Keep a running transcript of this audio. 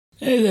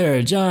Hey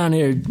there, John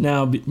here.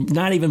 Now,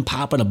 not even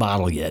popping a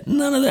bottle yet.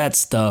 None of that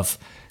stuff.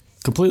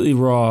 Completely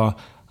raw.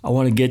 I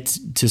want to get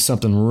to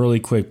something really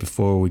quick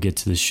before we get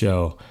to the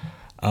show.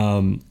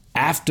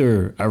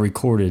 After I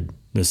recorded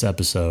this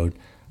episode,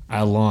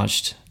 I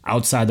launched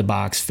Outside the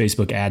Box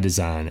Facebook Ad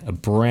Design, a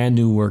brand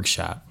new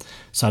workshop.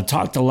 So I've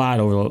talked a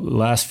lot over the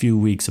last few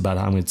weeks about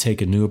how I'm going to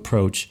take a new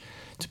approach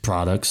to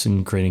products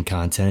and creating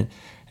content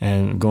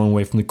and going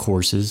away from the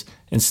courses.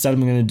 Instead,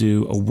 I'm going to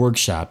do a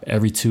workshop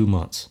every 2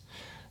 months.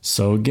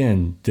 So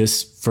again,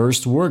 this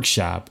first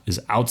workshop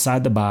is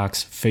Outside the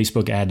Box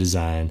Facebook Ad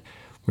Design,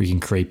 where you can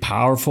create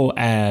powerful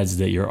ads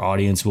that your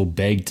audience will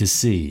beg to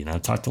see. And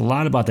I've talked a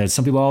lot about that.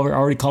 Some people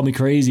already called me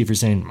crazy for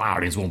saying my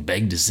audience won't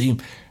beg to see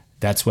them.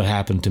 That's what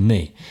happened to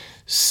me.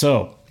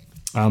 So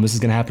this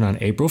is going to happen on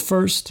April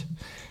 1st.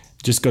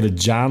 Just go to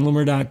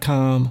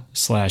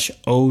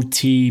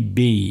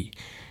johnloomer.com/OTB,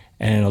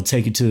 and it'll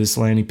take you to this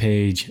landing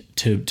page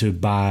to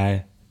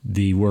buy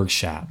the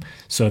workshop.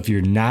 So if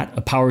you're not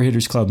a Power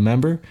Hitters Club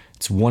member,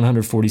 it's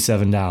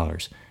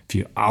 $147. If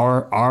you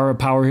are a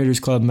Power Hitters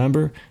Club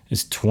member,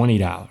 it's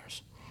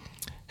 $20.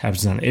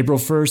 Happens on April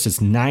 1st.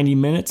 It's 90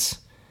 minutes,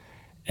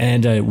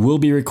 and it will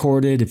be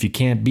recorded if you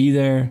can't be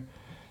there.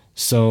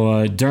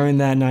 So during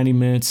that 90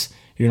 minutes,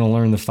 you're going to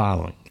learn the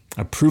following: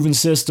 a proven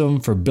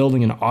system for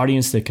building an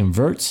audience that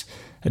converts,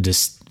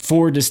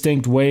 4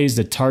 distinct ways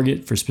to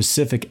target for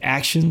specific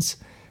actions,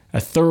 a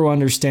thorough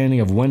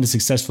understanding of when to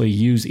successfully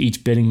use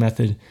each bidding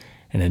method,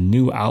 and a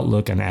new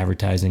outlook on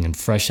advertising and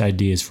fresh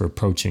ideas for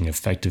approaching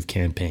effective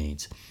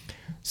campaigns.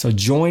 So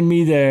join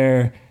me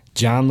there,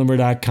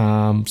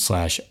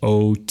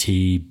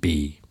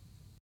 johnloomer.com/OTB.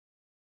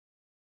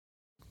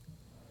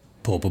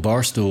 Pull up a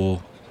bar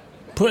stool.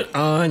 Put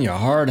on your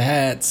hard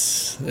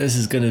hats. This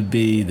is going to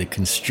be the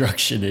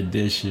construction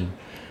edition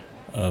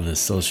of the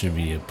Social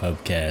Media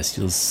PUBCAST.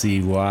 You'll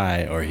see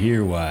why, or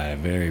hear why,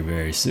 very,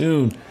 very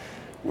soon.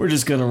 We're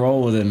just going to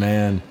roll with it,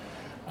 man.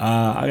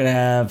 I'm going to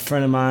have a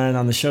friend of mine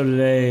on the show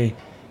today,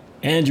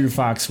 Andrew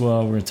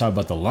Foxwell. We're going to talk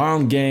about the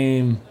long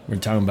game. We're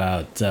talking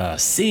about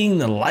seeing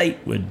the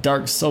light with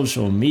dark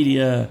social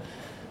media.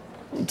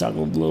 We're going to talk a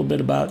little bit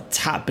about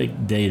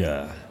topic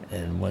data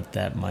and what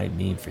that might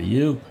mean for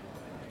you.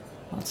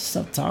 Lots of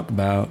stuff to talk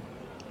about.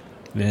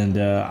 And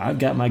I've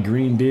got my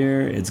green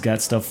beer. It's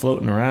got stuff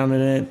floating around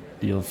in it.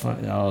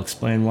 I'll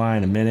explain why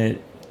in a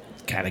minute.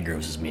 It kind of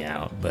grosses me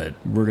out, but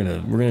we're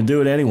gonna do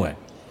it anyway.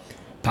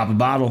 Pop a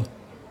bottle.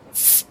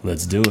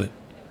 Let's do it.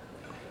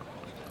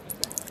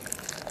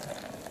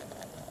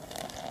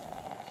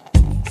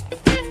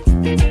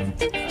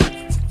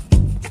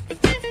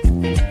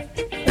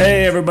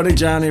 Hey everybody,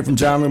 John here from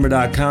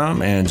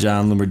johnloomer.com and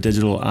John Loomer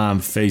Digital on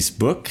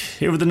Facebook.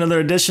 Here with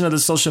another edition of the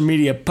Social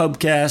Media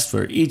PUBCAST,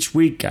 where each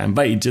week I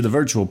invite you to the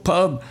virtual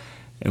pub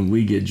and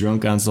we get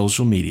drunk on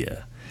social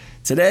media.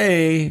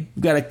 Today,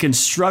 we've got a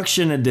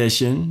construction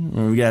edition,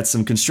 where we got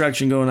some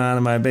construction going on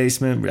in my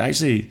basement.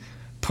 Actually,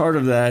 part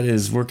of that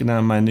is working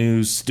on my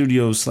new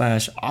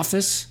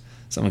studio/office,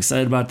 so I'm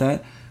excited about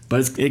that.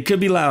 But it could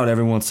be loud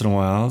every once in a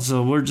while,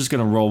 so we're just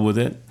going to roll with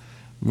it.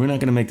 We're not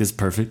going to make this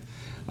perfect.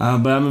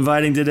 But I'm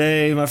inviting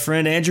today my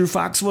friend Andrew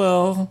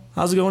Foxwell.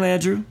 How's it going,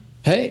 Andrew?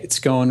 Hey, it's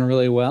going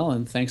really well,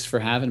 and thanks for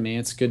having me.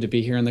 It's good to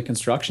be here in the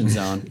construction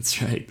zone.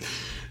 That's right.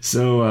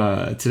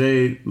 So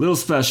today, a little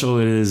special.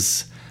 It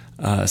is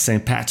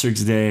St.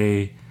 Patrick's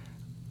Day.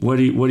 What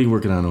are you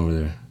working on over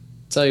there?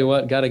 Tell you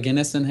what, got a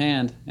Guinness in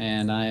hand,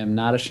 and I am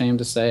not ashamed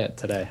to say it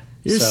today.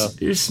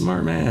 You're a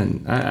smart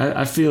man.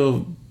 I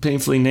feel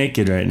painfully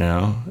naked right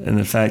now, in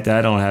the fact that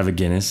I don't have a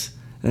Guinness.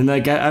 And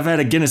like I've had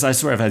a Guinness. I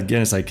swear I've had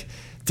Guinness like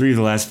 3 of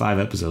the last 5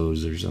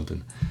 episodes or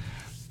something.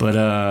 But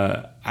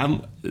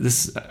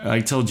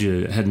I told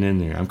you heading in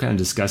there, I'm kind of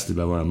disgusted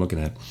by what I'm looking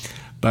at.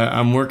 But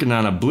I'm working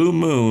on a blue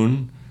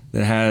moon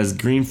that has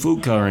green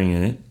food coloring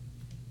in it.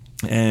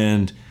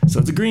 And so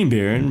it's a green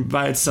beer, and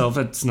by itself,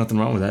 that's nothing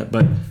wrong with that.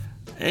 But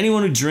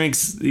anyone who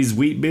drinks these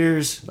wheat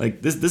beers,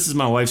 like this is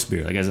my wife's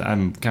beer. Like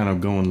I'm kind of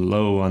going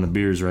low on the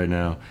beers right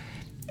now.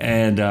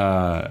 And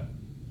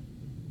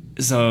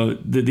so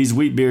these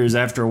wheat beers,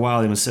 after a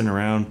while, they've been sitting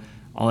around,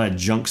 all that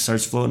junk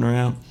starts floating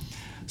around.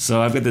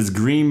 So I've got this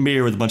green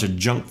beer with a bunch of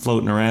junk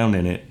floating around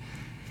in it,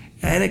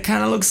 and it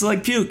kind of looks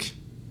like puke,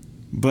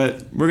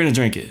 but we're going to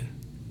drink it.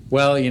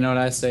 Well, you know what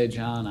I say,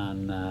 John,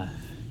 on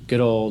good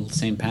old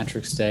St.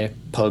 Patrick's Day,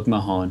 Pug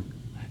Mahone.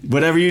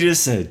 Whatever you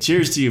just said.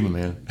 Cheers to you, my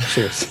man.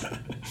 Cheers.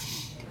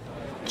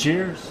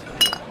 Cheers.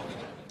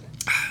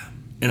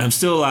 And I'm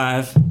still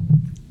alive.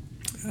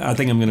 I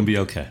think I'm going to be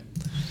okay.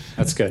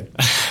 That's good.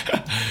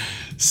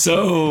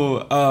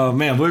 So,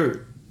 man,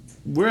 we're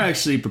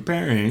actually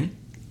preparing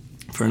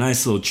for a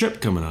nice little trip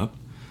coming up.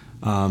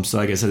 So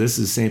like I said, this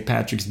is St.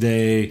 Patrick's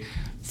Day,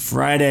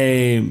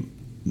 Friday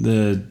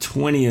the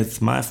 20th.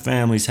 My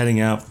family's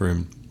heading out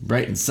for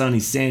bright and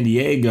sunny San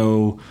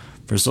Diego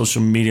for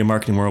Social Media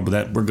Marketing World,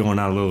 but we're going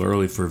out a little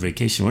early for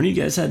vacation. When are you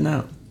guys heading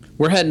out?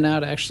 We're heading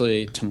out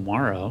actually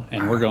tomorrow,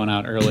 and we're going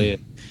out early.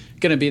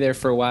 Going to be there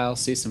for a while,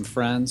 see some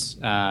friends,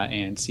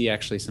 and see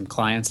actually some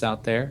clients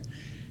out there.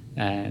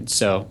 And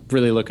so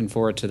really looking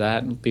forward to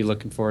that, and be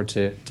looking forward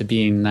to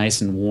being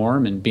nice and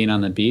warm and being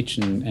on the beach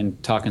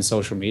and talking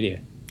social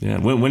media. Yeah.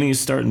 When are you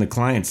starting the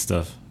client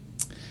stuff?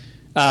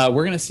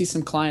 We're going to see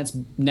some clients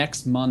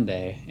next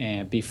Monday,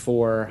 and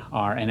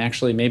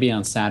actually maybe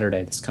on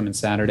Saturday, this coming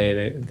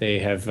Saturday, they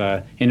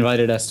have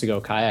invited us to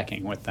go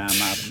kayaking with them.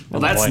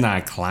 Well, that's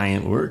not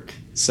client work.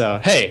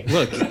 So, hey,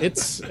 look,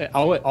 it's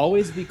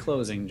always be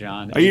closing,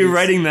 John. Are you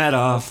writing that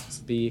off?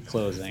 Be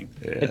closing.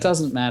 Yeah. It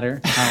doesn't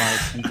matter how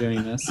I'm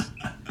doing this.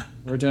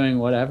 We're doing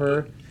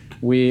whatever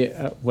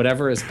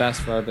is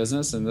best for our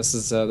business, and this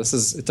is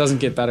it doesn't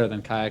get better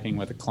than kayaking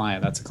with a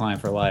client. That's a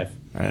client for life.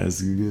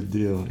 That's a good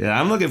deal. Yeah,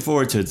 I'm looking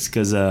forward to it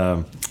because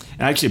I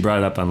actually brought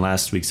it up on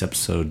last week's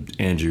episode,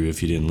 Andrew,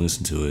 if you didn't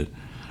listen to it,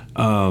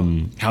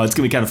 how it's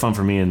gonna be kind of fun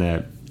for me in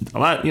that a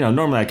lot.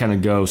 Normally I kind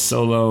of go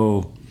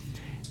solo,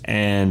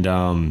 and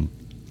I'm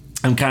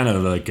kind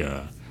of like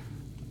a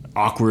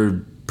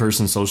awkward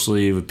person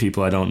socially with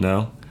people I don't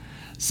know.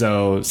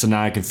 So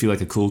now I can feel like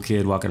a cool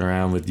kid walking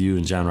around with you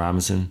and John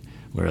Robinson.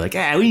 We're like,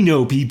 we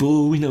know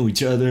people, we know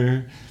each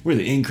other, we're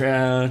the in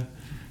crowd.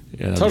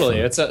 Yeah,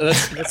 totally.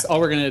 That's all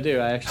we're gonna do.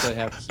 I actually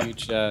have a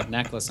huge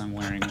necklace I'm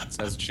wearing that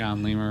says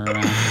John Leamer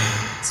around.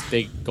 It's a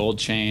big gold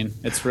chain.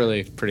 It's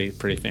really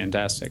pretty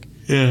fantastic.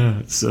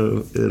 Yeah,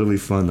 so it'll be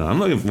fun though. I'm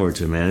looking forward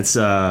to it, man. It's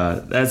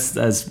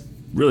that's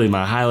really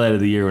my highlight of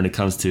the year when it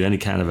comes to any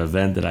kind of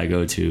event that I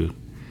go to.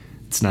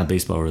 It's not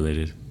baseball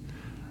related.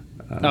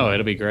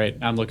 It'll be great.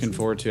 I'm looking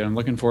forward to it. I'm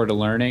looking forward to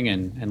learning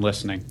and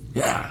listening.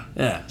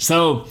 Yeah.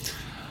 So,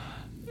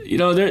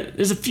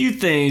 there's a few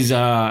things,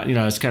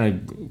 it's kind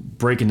of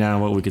breaking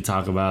down what we could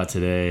talk about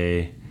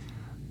today.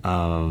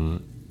 A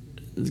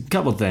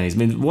couple things. I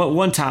mean,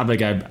 one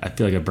topic I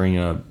feel like I bring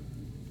up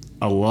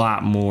a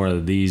lot more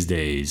these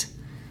days,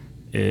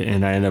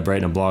 and I end up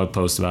writing a blog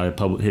post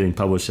about it, hitting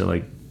publish at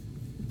like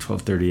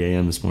 12:30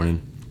 a.m. this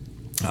morning.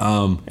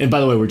 And by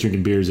the way, we're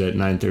drinking beers at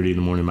 9:30 in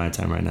the morning my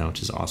time right now,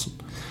 which is awesome.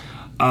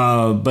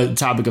 But the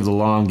topic of the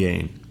long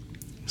game.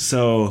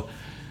 So,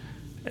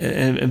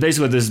 and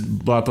basically what this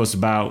blog post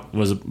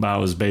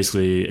was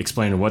basically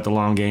explaining what the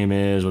long game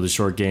is, what the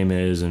short game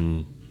is,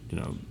 and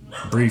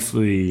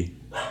briefly.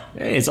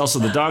 Hey, it's also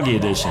the doggy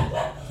edition.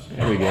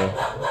 There we go.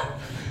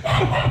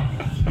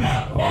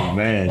 Oh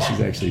man,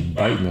 she's actually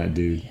biting that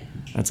dude.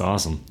 That's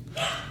awesome.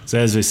 So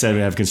as we said,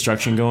 we have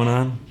construction going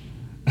on.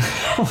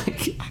 Oh my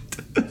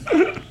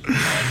god.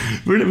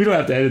 We don't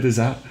have to edit this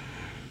out.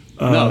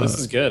 No, this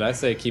is good. I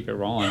say keep it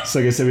rolling. So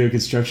like I said, we have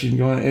construction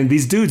going on, and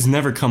these dudes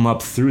never come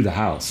up through the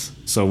house.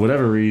 So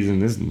whatever reason,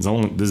 this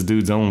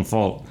dude's own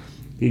fault.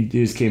 He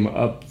just came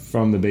up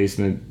from the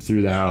basement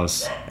through the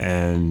house,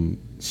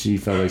 and she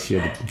felt like she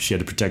had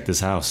to protect this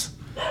house.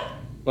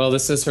 Well,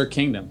 this is her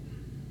kingdom.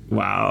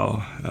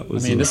 Wow,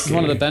 this is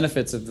one of the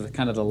benefits of the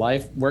kind of the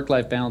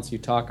work-life balance you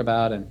talk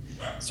about, and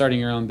starting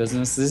your own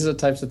business. These are the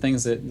types of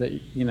things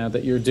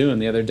that you're doing.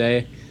 The other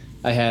day,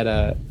 I had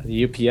a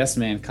UPS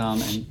man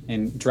come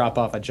and drop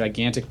off a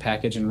gigantic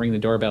package and ring the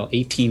doorbell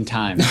 18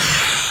 times.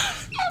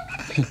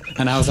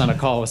 And I was on a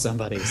call with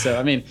somebody. So,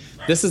 I mean,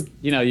 this is,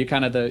 you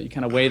kind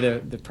of weigh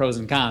the pros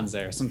and cons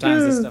there.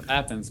 Sometimes this stuff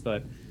happens,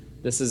 but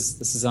this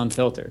is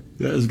unfiltered.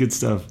 That was good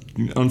stuff.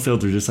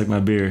 Unfiltered, just like my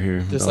beer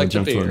here. Just like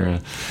the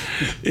beer.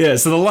 Yeah,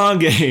 so the long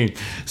game.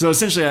 So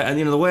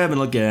essentially, the way I've been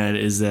looking at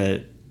it is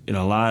that,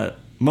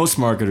 most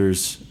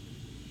marketers,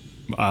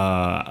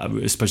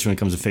 especially when it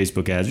comes to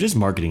Facebook ads, just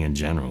marketing in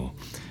general,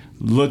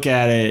 look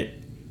at it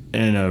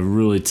in a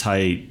really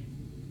tight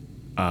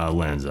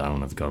lens. I don't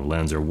know if you call it a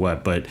lens or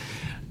what, but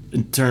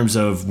in terms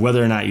of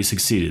whether or not you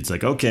succeeded. It's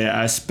like, okay,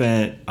 I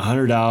spent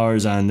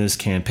 $100 on this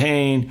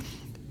campaign.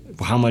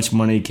 How much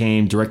money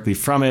came directly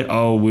from it?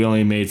 Oh, we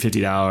only made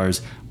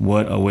 $50.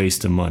 What a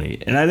waste of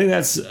money. And I think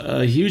that's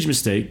a huge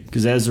mistake,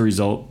 because as a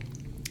result,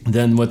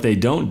 then what they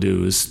don't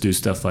do is do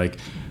stuff like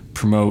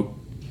promote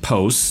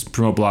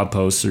blog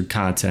posts or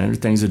content or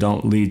things that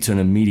don't lead to an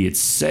immediate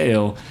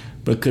sale,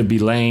 but could be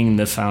laying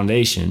the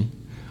foundation,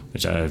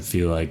 which I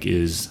feel like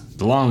is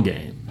the long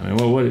game. I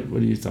mean, what are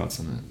your thoughts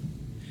on that?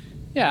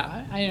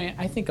 Yeah,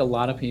 I think a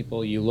lot of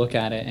people, you look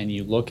at it and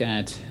you look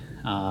at,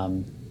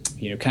 kind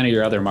of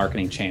your other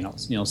marketing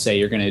channels. Say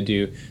you're going to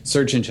do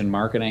search engine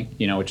marketing,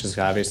 which is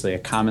obviously a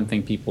common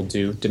thing people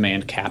do,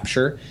 demand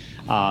capture,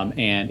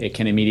 and it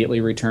can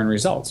immediately return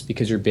results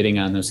because you're bidding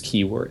on those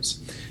keywords.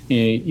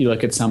 You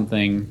look at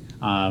something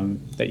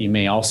that you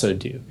may also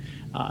do,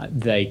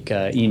 like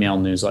email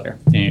newsletter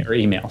or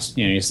emails.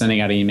 You're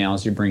sending out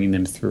emails, you're bringing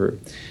them through,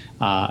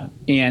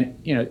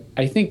 and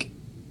I think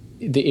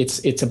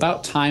it's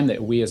about time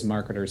that we as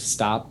marketers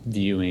stop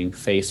viewing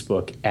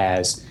Facebook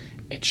as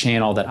a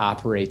channel that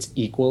operates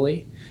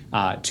equally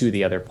to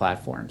the other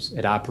platforms.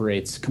 It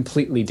operates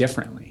completely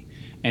differently.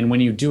 And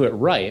when you do it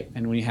right,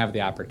 and when you have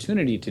the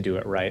opportunity to do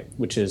it right,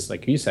 which is,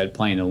 like you said,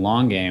 playing the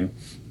long game,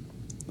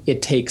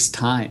 it takes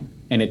time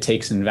and it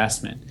takes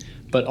investment.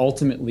 But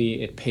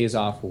ultimately, it pays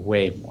off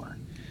way more.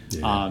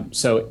 Yeah.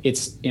 So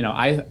it's,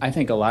 I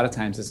think a lot of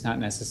times it's not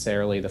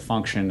necessarily the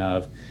function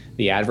of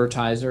the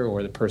advertiser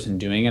or the person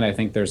doing it. I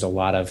think there's a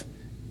lot of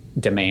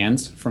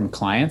demands from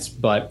clients.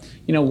 But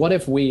what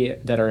if we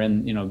that are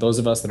in those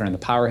of us that are in the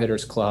Power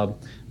Hitters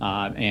Club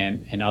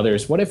and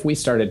others, what if we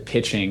started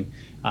pitching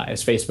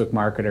as Facebook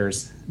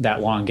marketers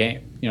that long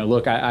game?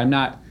 Look,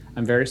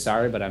 I'm very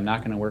sorry, but I'm not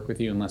going to work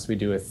with you unless we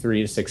do a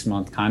 3 to 6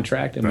 month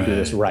contract and we do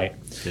this right.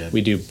 Yeah.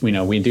 We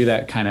do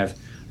that kind of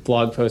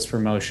blog post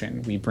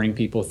promotion. We bring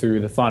people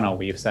through the funnel.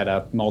 We've set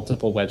up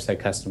multiple website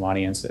custom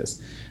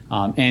audiences.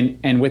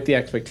 And with the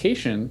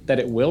expectation that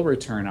it will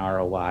return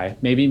ROI,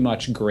 maybe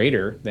much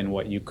greater than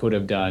what you could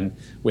have done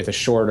with a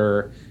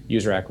shorter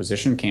user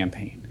acquisition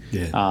campaign.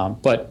 Yeah.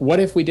 But what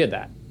if we did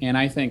that? And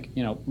I think,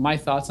 my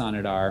thoughts on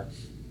it are,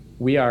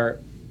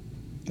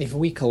 if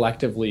we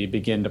collectively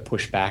begin to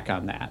push back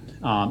on that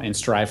and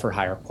strive for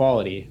higher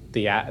quality,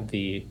 the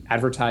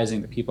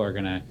advertising that people are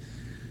going to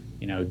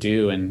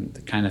do and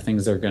the kind of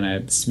things they're going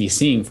to be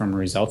seeing from a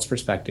results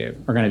perspective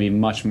are going to be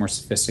much more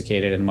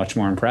sophisticated and much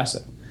more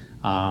impressive.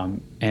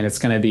 And it's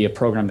going to be a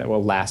program that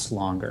will last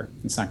longer.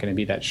 It's not going to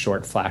be that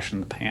short flash in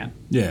the pan.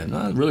 Yeah,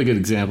 no, really good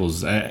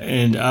examples.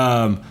 And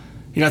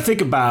I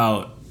think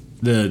about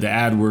the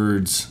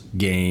AdWords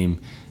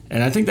game,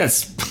 and I think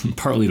that's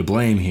partly to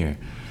blame here.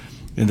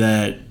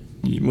 That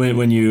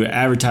when you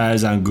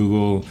advertise on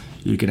Google,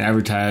 you can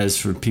advertise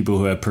for people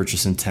who have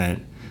purchase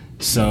intent.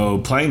 So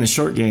playing the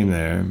short game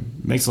there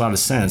makes a lot of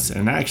sense.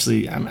 And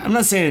actually, I'm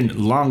not saying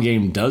long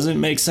game doesn't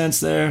make sense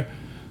there,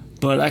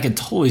 but I can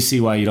totally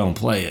see why you don't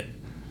play it.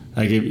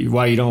 Like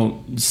why you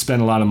don't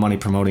spend a lot of money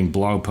promoting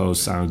blog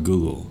posts on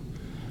Google.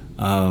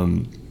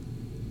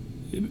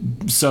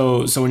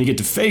 So when you get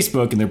to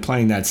Facebook and they're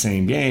playing that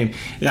same game,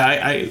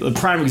 a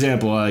prime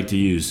example I like to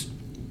use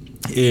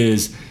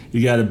is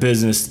you got a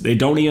business, they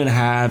don't even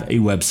have a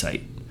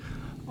website.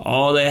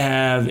 All they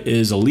have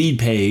is a lead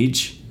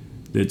page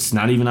that's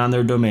not even on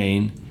their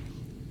domain,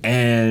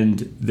 and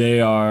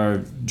they are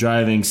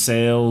driving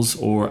sales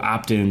or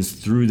opt-ins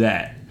through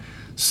that.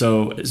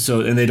 So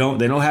they don't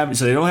have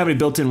any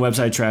built-in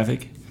website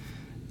traffic.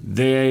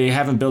 They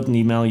haven't built an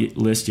email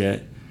list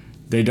yet.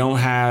 They don't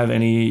have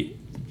any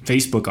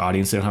Facebook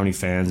audience. They don't have any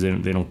fans.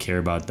 They don't care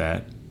about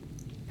that.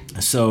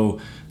 So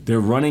they're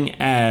running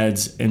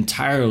ads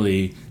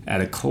entirely at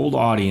a cold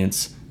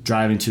audience,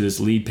 driving to this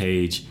lead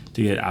page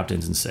to get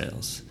opt-ins and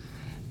sales.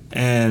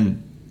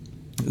 And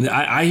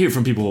I hear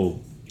from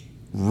people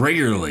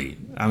regularly,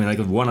 like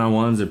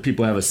one-on-ones, or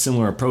people have a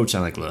similar approach.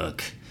 I'm like,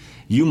 look,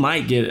 you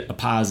might get a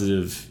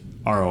positive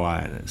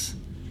ROI on this.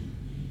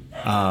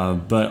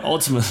 But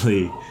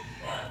ultimately,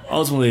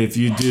 if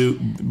you do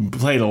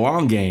play the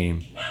long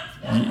game,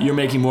 you're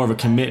making more of a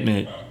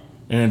commitment,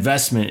 an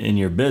investment in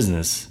your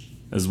business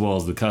as well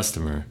as the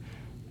customer.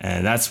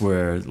 And that's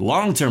where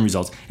long-term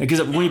results.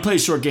 Because when you play a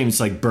short game, it's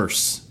like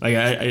bursts. Like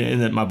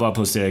in my blog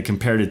post today, I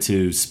compared it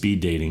to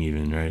speed dating,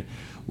 even, right?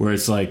 Where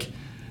it's like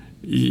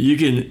you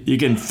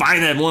can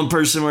find that one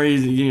person where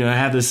you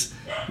have this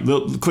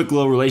quick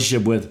little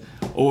relationship with,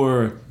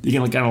 or you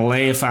can kind of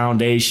lay a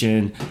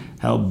foundation,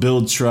 help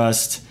build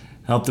trust,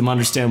 help them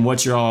understand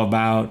what you're all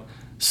about.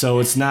 So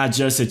it's not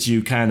just that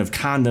you kind of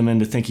con them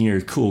into thinking you're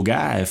a cool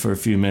guy for a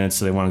few minutes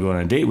so they want to go on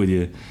a date with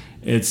you.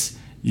 It's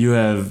you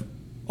have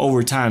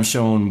over time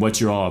shown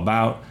what you're all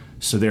about,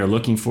 so they're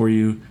looking for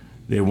you.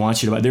 They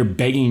want you to buy. They're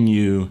begging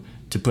you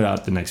to put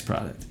out the next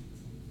product.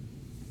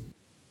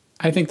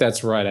 I think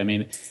that's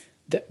right.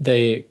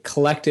 They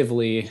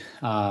collectively,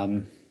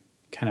 kind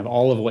of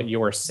all of what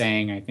you're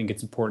saying, I think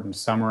it's important to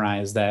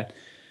summarize that,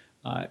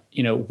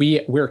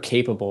 we're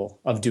capable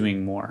of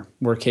doing more.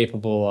 We're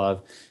capable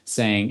of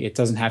saying it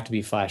doesn't have to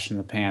be flash in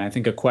the pan. I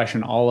think a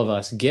question all of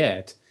us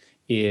get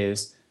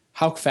is,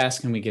 how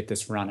fast can we get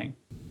this running?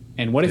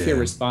 And what if your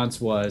response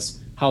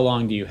was, how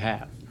long do you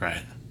have?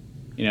 Right.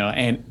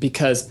 And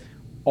because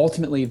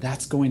ultimately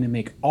that's going to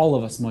make all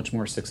of us much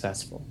more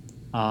successful.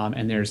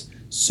 And there's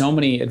so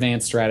many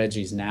advanced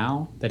strategies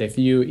now that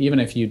even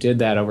if you did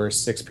that over a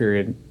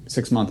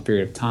 6 month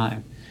period of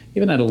time,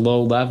 even at a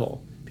low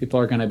level, people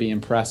are going to be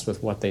impressed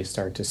with what they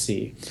start to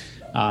see.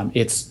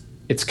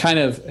 It's kind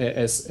of,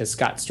 as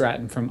Scott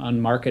Stratton from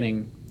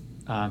Unmarketing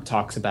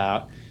talks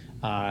about.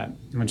 I'm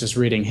just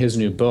reading his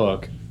new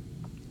book,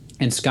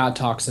 and Scott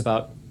talks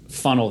about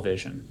funnel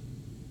vision,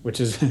 which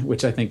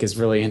I think is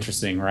really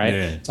interesting, right?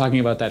 Yeah.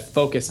 Talking about that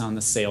focus on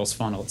the sales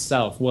funnel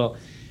itself. Well,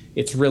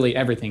 it's really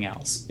everything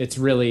else. It's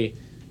really,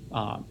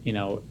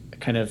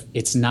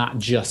 it's not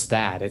just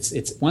that.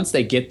 It's once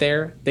they get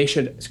there, they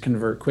should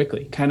convert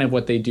quickly. Kind of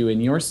what they do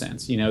in your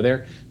sense.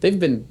 They've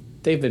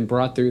been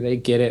brought through. They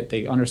get it.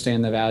 They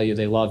understand the value.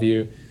 They love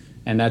you,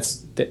 and then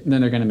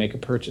they're going to make a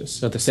purchase.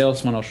 So the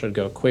sales funnel should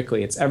go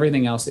quickly. It's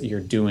everything else that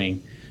you're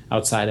doing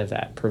outside of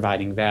that,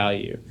 providing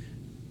value,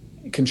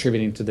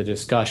 contributing to the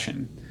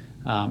discussion.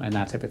 And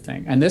that type of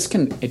thing. And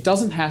it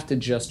doesn't have to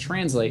just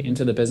translate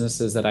into the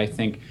businesses that I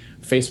think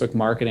Facebook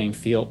marketing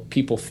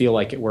people feel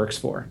like it works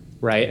for,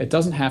 right? It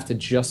doesn't have to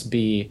just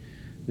be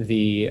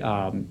the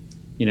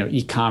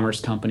e-commerce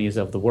companies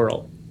of the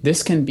world.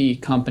 This can be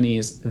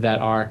companies that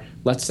are,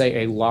 let's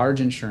say, a large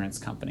insurance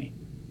company.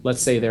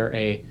 Let's say they're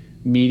a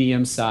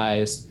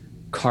medium-sized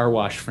car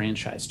wash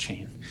franchise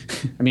chain.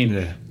 I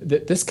mean,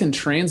 this can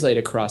translate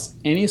across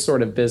any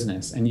sort of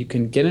business, and you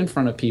can get in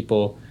front of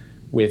people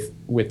with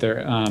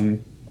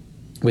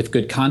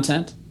good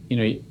content.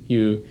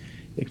 You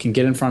can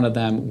get in front of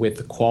them with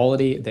the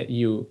quality that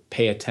you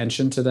pay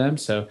attention to them.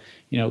 So,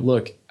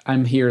 look,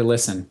 I'm here.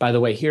 Listen, by the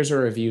way, here's a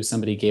review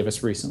somebody gave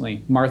us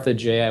recently. Martha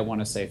J., I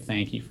want to say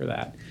thank you for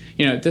that.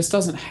 This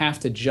doesn't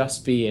have to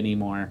just be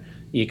anymore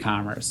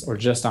e-commerce or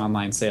just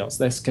online sales.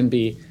 This can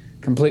be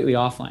completely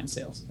offline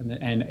sales.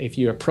 And if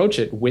you approach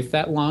it with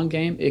that long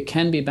game, it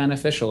can be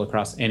beneficial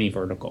across any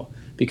vertical,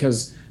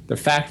 because the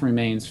fact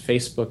remains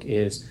Facebook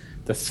is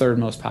the third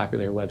most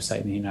popular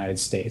website in the United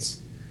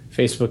States.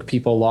 Facebook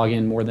people log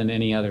in more than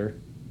any other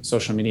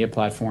social media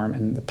platform,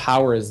 and the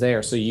power is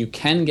there. So you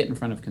can get in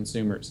front of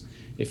consumers.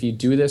 If you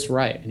do this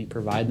right and you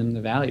provide them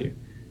the value,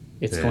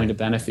 it's going to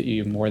benefit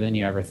you more than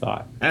you ever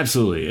thought.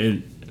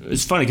 Absolutely.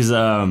 It's funny because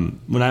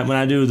when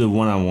I do the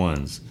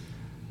one-on-ones,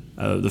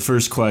 the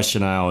first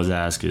question I always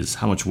ask is,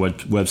 how much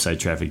website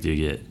traffic do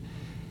you get?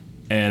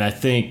 And I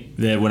think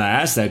that when I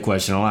ask that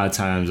question, a lot of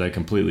times I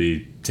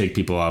completely take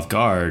people off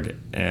guard,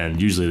 and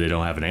usually they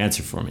don't have an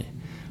answer for me,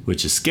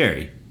 which is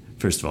scary.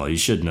 First of all, you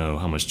should know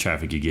how much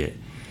traffic you get.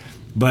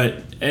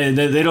 And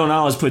they don't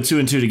always put two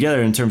and two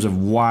together in terms of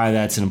why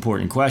that's an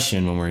important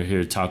question when we're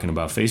here talking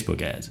about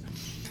Facebook ads.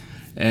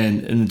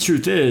 And the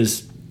truth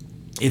is,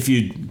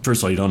 first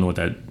of all, you don't know what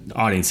that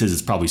audience is,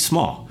 it's probably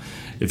small.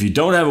 If you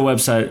don't have a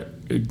website,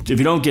 if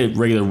you don't get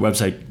regular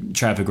website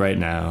traffic right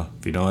now,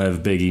 if you don't have a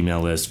big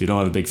email list, if you don't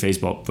have a big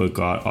Facebook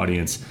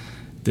audience,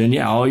 then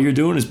all you're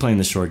doing is playing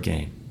the short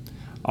game.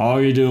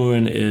 All you're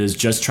doing is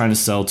just trying to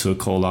sell to a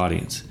cold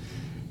audience.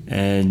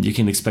 And you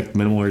can expect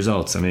minimal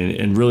results. I mean,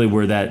 and really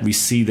where we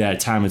see that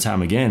time and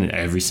time again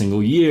every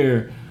single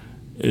year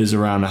is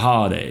around the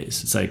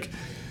holidays. It's like,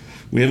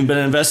 we haven't been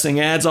investing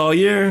ads all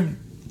year.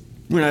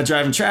 We're not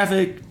driving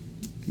traffic.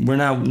 We're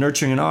not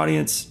nurturing an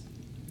audience.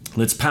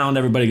 Let's pound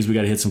everybody because we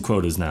got to hit some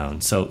quotas now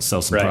and sell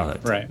some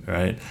product.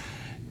 Right.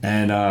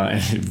 And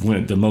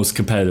the most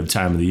competitive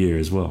time of the year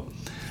as well.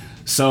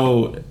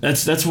 So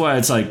that's why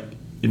it's like,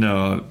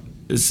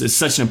 it's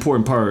such an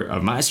important part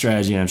of my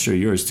strategy, and I'm sure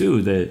yours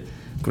too, that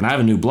when I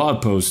have a new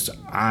blog post,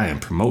 I am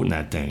promoting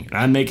that thing.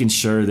 I'm making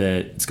sure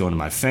that it's going to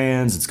my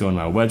fans, it's going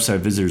to my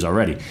website visitors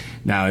already.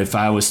 Now, if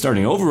I was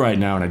starting over right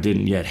now and I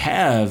didn't yet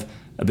have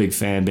a big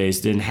fan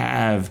base, didn't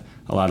have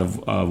a lot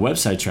of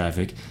website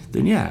traffic,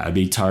 then I'd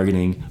be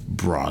targeting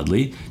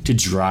broadly to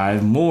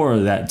drive more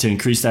of that, to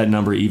increase that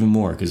number even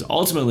more. Because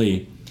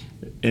ultimately,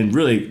 and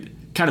really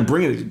kind of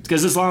bring it,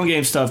 because this long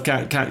game stuff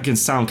can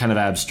sound kind of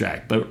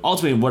abstract, but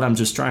ultimately what I'm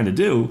just trying to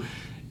do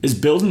is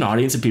build an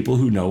audience of people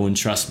who know and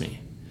trust me.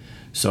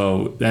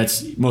 So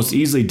that's most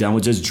easily done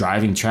with just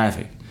driving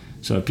traffic.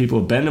 So if people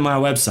have been to my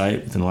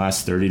website within the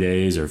last 30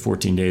 days or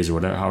 14 days or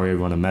whatever, however you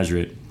want to measure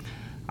it,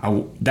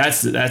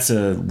 that's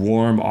a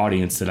warm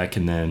audience that I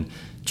can then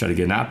try to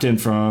get an opt-in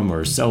from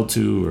or sell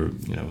to, or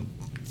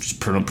just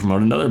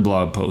promote another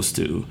blog post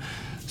to.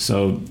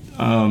 So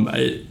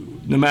no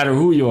matter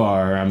who you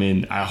are, I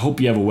mean, I hope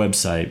you have a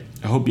website.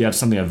 I hope you have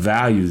something of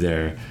value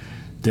there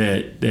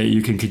that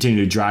you can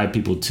continue to drive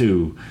people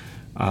to.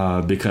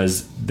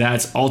 Because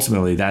that's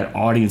ultimately that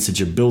audience that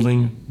you're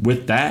building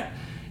with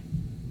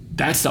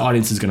that's the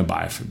audience that's going to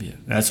buy from you.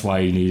 That's why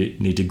you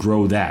need to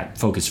grow that.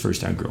 Focus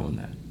first on growing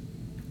that.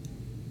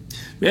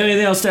 You have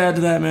anything else to add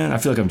to that, man? I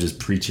feel like I'm just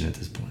preaching at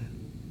this point.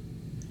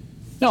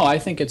 No, I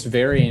think it's a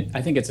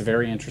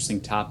very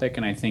interesting topic,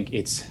 and I think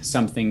it's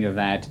something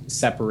that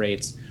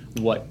separates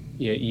what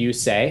you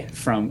say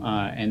from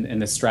and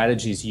the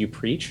strategies you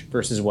preach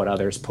versus what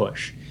others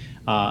push.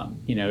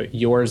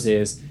 Yours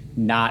is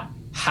not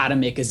how to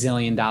make $1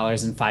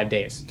 zillion in 5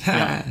 days.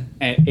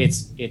 And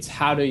it's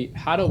how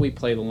do we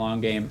play the long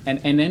game,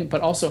 and then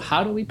but also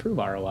how do we prove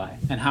ROI,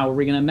 and how are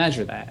we going to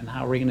measure that, and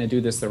how are we going to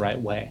do this the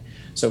right way.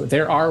 So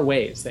there are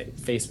ways that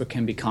Facebook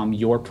can become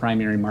your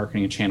primary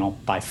marketing channel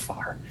by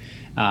far,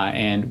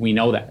 and we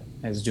know that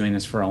as doing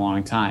this for a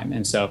long time.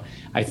 And so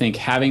I think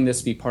having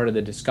this be part of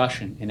the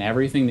discussion in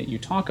everything that you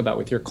talk about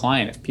with your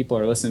client, if people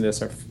are listening to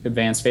this are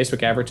advanced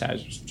Facebook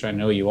advertisers, which I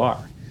know you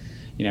are,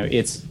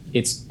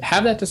 it's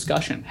have that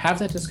discussion. Have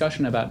that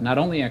discussion about not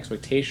only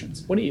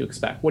expectations, what do you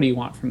expect? What do you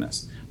want from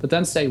this? But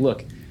then say,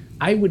 look,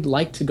 I would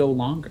like to go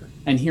longer,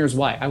 and here's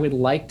why. I would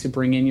like to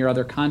bring in your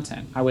other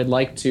content. I would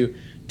like to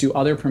do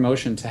other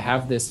promotion to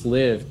have this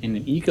live in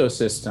an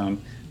ecosystem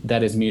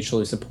that is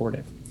mutually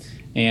supportive.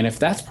 And if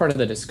that's part of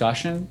the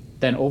discussion,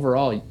 then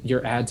overall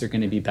your ads are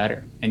going to be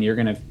better, and you're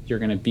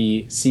going to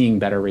be seeing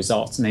better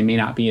results. And they may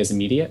not be as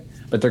immediate,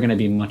 but they're going to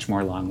be much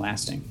more long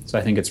lasting. So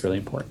I think it's really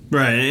important.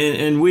 Right.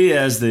 And we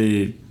as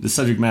the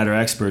subject matter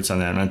experts on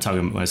that, and I'm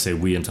talking, when I say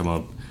we, I'm talking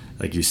about,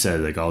 like you said,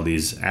 like all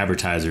these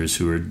advertisers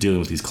who are dealing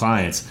with these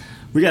clients,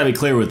 we got to be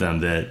clear with them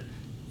that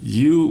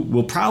you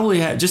will probably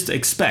just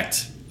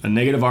expect a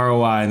negative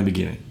ROI in the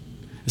beginning,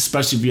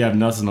 especially if you have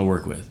nothing to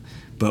work with.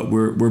 But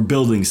we're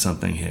building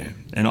something here,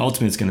 and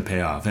ultimately it's going to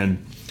pay off.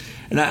 And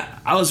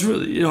I was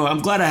really, I'm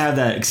glad I have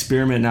that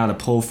experiment now to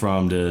pull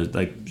from, to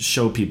like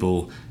show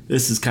people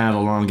this is kind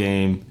of a long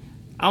game.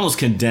 almost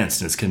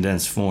condensed in its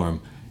condensed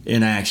form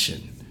in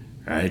action,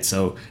 right?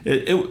 So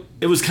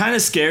it was kind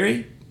of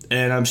scary,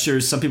 and I'm sure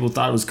some people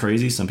thought it was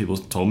crazy. Some people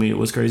told me it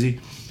was crazy.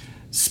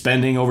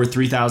 Spending over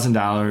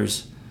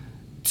 $3,000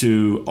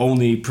 to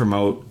only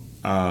promote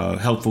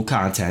helpful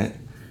content,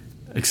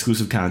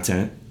 exclusive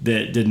content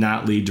that did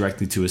not lead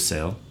directly to a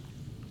sale.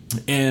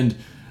 And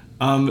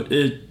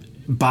it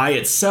by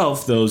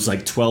itself, those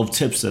like 12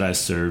 tips that I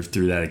served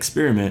through that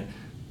experiment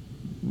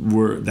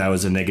that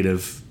was a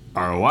negative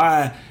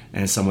ROI,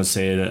 and some would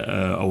say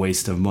a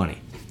waste of money.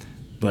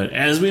 But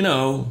as we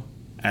know,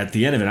 at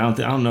the end of it, I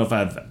don't know if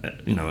I've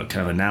kind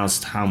of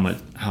announced how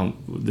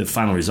the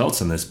final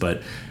results on this,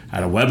 but I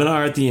had a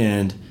webinar at the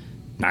end,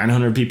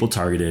 900 people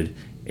targeted,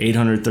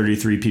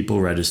 833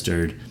 people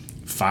registered,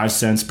 5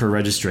 cents per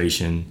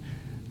registration.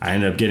 I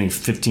ended up getting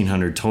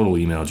 1,500 total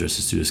email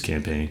addresses through this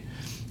campaign.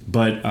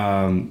 But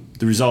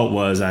the result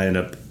was I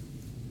ended up,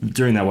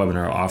 during that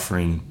webinar,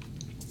 offering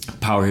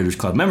Power Hitters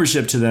Club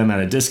membership to them at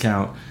a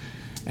discount.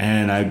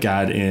 And I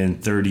got in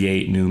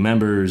 38 new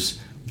members,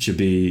 which would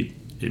be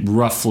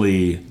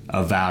roughly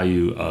a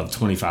value of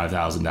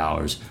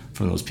 $25,000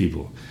 from those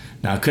people.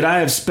 Now, could I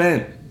have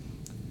spent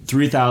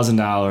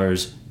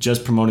 $3,000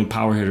 just promoting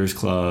Power Hitters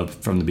Club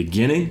from the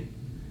beginning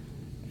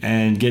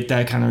and get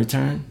that kind of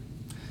return?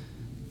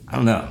 I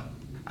don't know.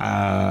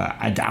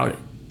 I doubt it.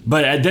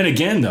 But then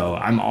again, though,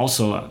 I'm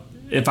also,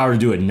 if I were to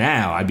do it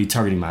now, I'd be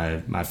targeting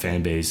my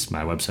fan base,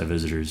 my website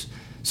visitors.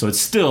 So it's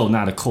still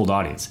not a cold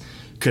audience.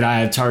 Could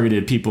I have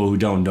targeted people who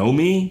don't know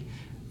me,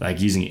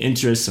 like using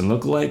interests and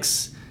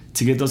lookalikes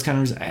to get those kind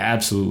of results?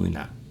 Absolutely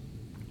not.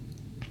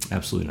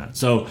 Absolutely not.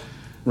 So,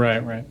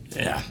 right.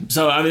 Yeah.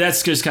 So, I mean,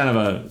 that's just kind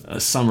of a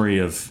summary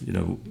of,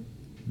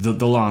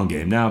 the long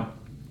game. Now,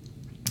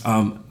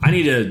 I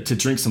need to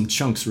drink some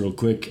chunks real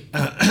quick.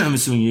 I'm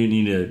assuming you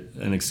need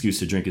an excuse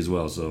to drink as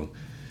well. So,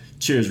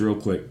 cheers real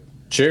quick.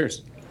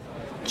 Cheers.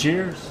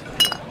 Cheers.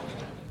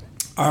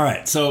 All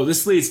right. So,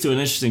 this leads to an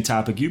interesting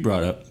topic you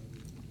brought up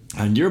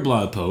on your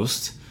blog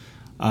post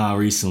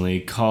recently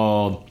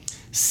called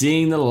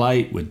Seeing the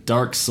Light with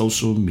Dark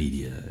Social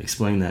Media.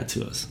 Explain that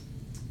to us.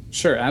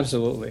 Sure,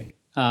 absolutely.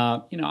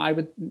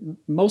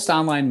 Most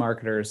online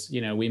marketers,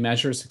 we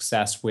measure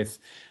success with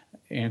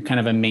kind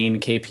of a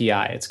main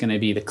KPI. It's going to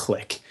be the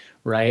click,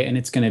 right? And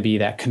it's going to be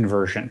that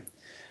conversion.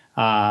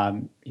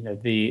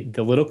 The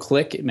little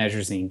click, it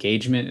measures the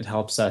engagement. It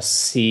helps us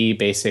see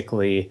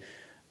basically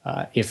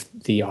if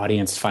the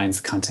audience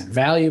finds the content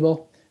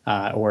valuable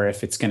or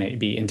if it's going to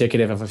be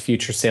indicative of a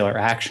future sale or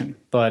action.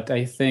 But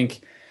I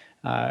think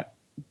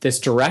this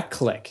direct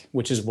click,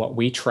 which is what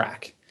we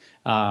track,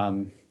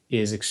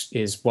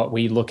 is what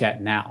we look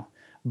at now.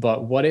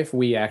 But what if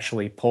we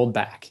actually pulled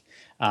back?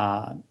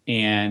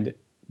 And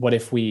what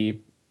if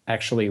we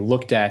actually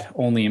looked at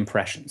only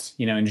impressions?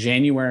 In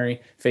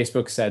January,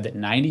 Facebook said that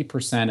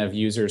 90% of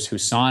users who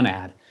saw an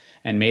ad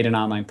and made an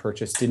online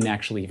purchase didn't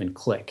actually even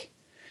click.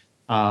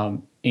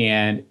 And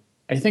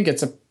I think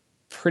it's a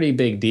pretty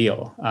big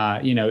deal.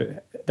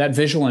 That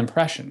visual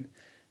impression,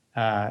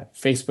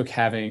 Facebook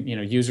having,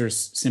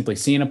 users simply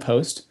seeing a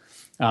post,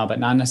 but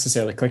not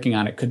necessarily clicking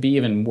on it, could be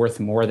even worth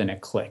more than a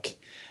click.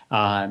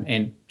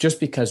 And just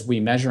because we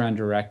measure on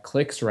direct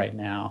clicks right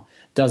now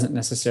doesn't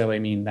necessarily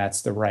mean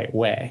that's the right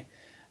way.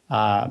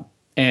 And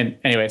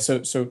anyway,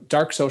 so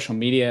dark social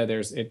media,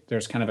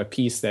 there's kind of a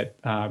piece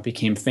that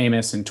became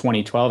famous in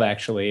 2012,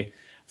 actually,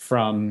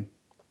 from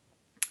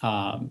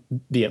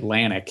The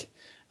Atlantic,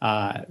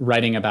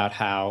 writing about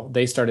how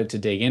they started to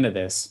dig into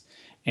this,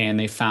 and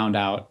they found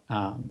out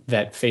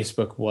that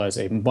Facebook was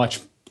a much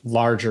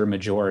larger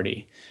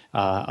majority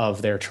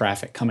of their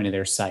traffic coming to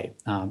their site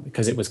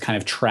because it was kind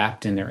of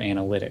trapped in their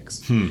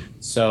analytics.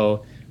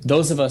 So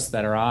those of us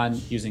that are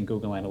on using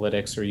Google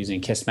Analytics or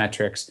using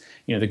Kissmetrics,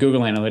 the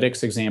Google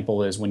Analytics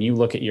example is when you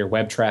look at your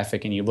web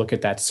traffic and you look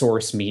at that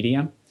source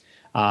medium,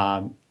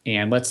 and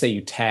let's say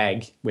you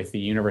tag with the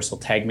Universal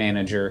Tag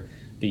Manager,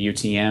 the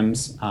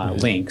UTM's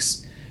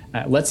links.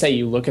 Let's say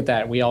you look at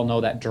that. We all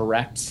know that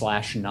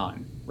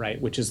direct/none, right?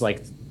 Which is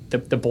like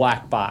the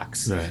black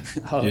box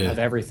of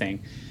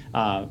everything.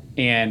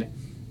 And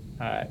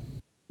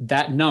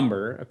that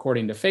number,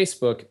 according to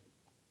Facebook,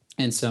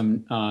 and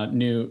some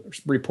new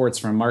reports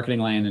from Marketing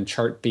Land and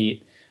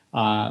Chartbeat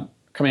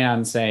coming out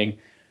and saying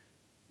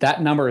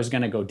that number is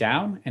going to go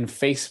down and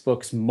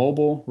Facebook's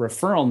mobile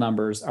referral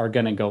numbers are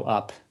going to go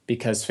up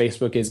because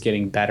Facebook is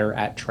getting better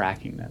at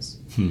tracking this.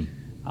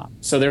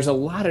 So there's a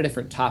lot of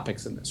different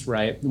topics in this,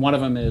 right? One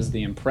of them is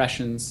the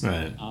impressions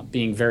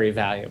being very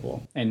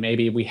valuable. And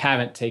maybe we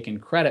haven't taken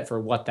credit for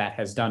what that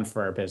has done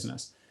for our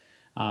business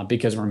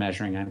because we're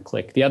measuring on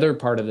click. The other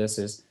part of this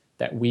is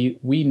that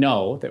we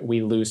know that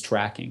we lose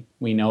tracking.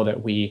 We know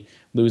that we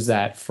lose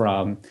that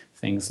from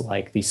things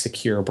like the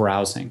secure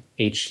browsing,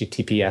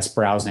 HTTPS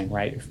browsing,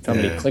 right? If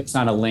somebody clicks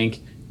on a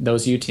link,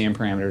 those UTM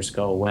parameters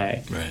go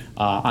away.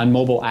 On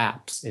mobile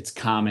apps, it's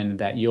common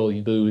that you'll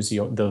lose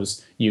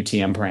those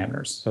UTM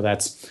parameters. So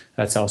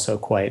that's also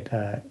quite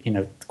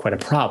a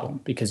problem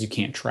because you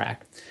can't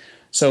track.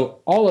 So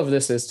all of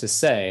this is to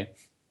say,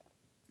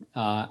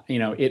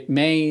 it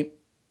may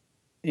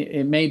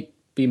it may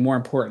be more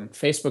important.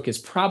 Facebook is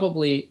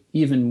probably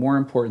even more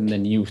important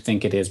than you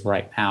think it is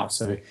right now.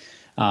 So,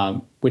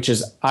 which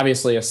is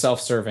obviously a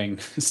self-serving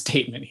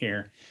statement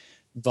here.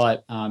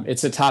 But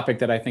it's a topic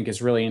that I think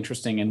is really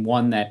interesting, and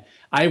one that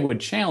I would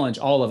challenge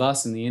all of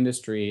us in the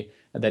industry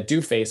that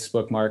do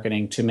Facebook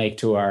marketing to make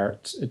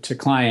to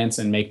clients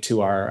and make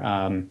to our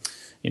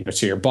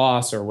to your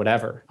boss or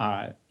whatever.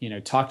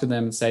 Talk to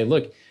them and say,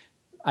 look,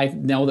 I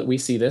know that we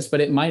see this,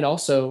 but it might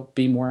also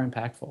be more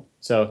impactful.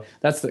 So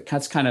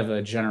that's kind of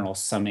a general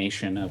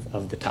summation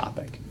of the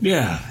topic.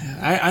 Yeah,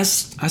 I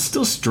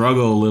still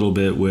struggle a little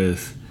bit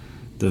with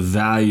the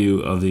value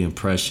of the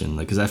impression,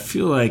 because I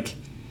feel like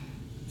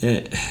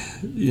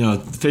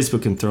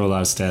Facebook can throw a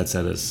lot of stats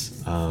at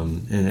us,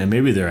 and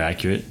maybe they're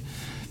accurate,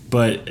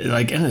 but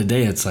like end of the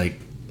day, it's like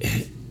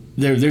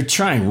they're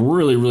trying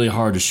really, really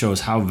hard to show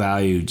us how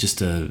valued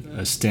just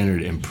a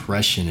standard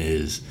impression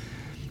is,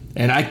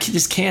 and I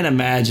just can't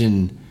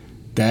imagine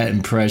that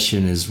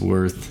impression is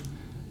worth.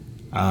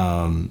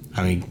 I'm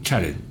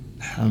trying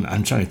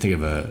to think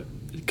of a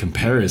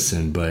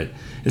comparison, but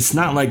it's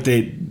not like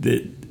they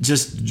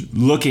just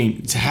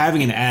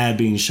having an ad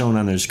being shown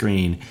on their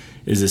screen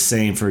is the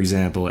same, for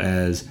example,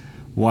 as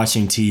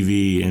watching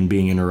TV and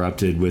being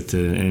interrupted with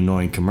an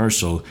annoying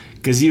commercial,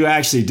 because you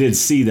actually did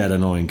see that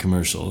annoying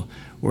commercial.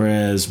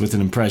 Whereas with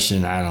an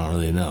impression, I don't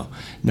really know.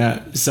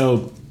 Now,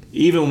 so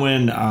even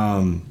when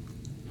I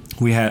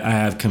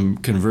have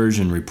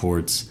conversion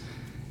reports,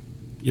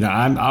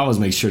 I always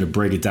make sure to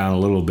break it down a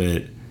little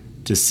bit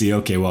to see,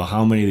 okay, well,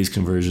 how many of these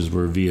conversions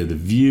were via the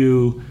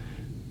view?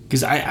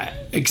 Because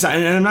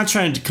I'm not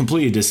trying to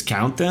completely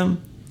discount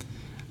them.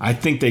 I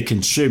think they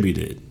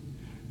contributed.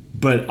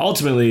 But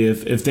ultimately,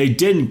 if they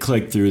didn't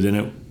click through,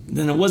 then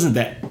it wasn't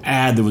that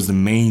ad that was the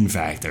main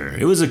factor.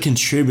 It was a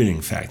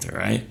contributing factor,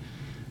 right?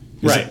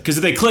 Right. Because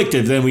if they clicked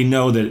it, then we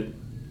know that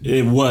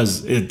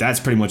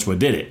that's pretty much what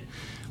did it.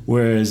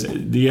 Whereas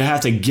you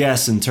have to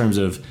guess in terms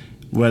of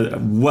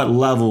what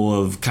level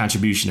of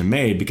contribution it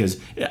made, because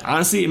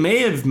honestly, it may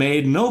have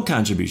made no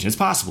contribution. It's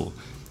possible.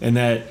 And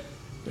that,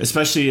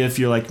 especially if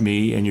you're like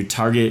me and you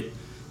target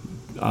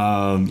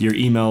your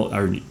email,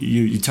 or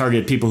you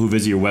target people who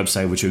visit your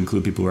website, which would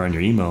include people who are on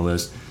your email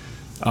list,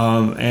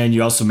 and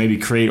you also maybe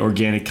create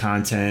organic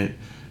content.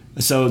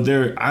 So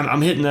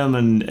I'm hitting them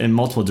in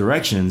multiple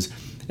directions.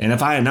 And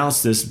if I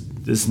announce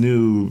this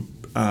new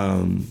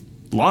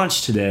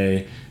launch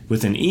today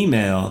with an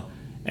email,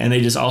 and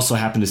they just also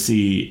happen to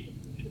see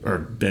or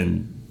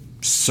been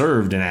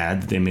served an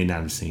ad that they may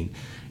not have seen,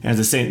 and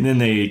then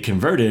they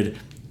converted,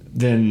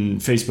 then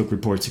Facebook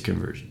reports a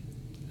conversion.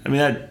 I mean,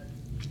 that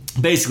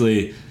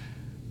basically,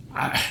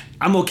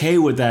 I'm okay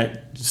with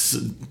that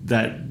saying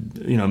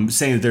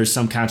that there's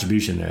some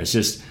contribution there.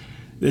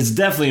 It's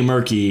definitely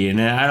murky, and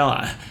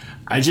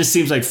it just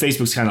seems like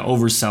Facebook's kind of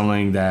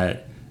overselling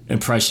that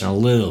impression a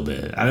little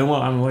bit.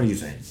 What do you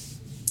think?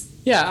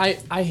 Yeah,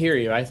 I hear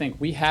you. I think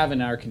we have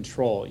in our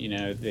control,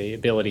 the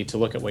ability to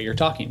look at what you're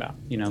talking about,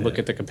 look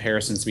at the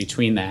comparisons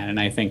between that. And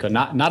I think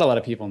not a lot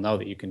of people know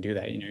that you can do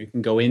that. You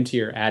can go into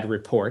your ad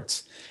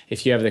reports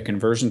if you have the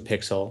conversion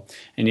pixel,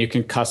 and you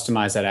can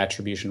customize that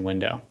attribution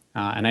window.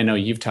 And I know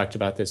you've talked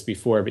about this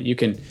before, but you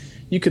can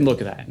look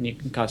at that and you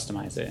can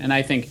customize it. And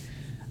I think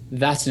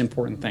that's an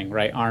important thing,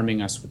 right?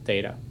 Arming us with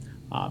data.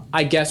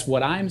 I guess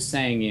what I'm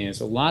saying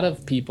is a lot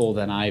of people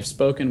that I've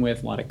spoken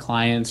with, a lot of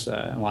clients,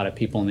 a lot of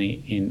people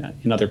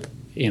in other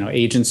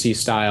agency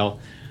style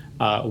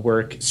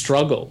work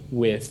struggle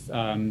with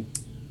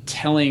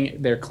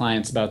telling their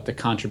clients about the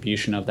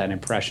contribution of that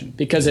impression,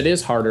 because it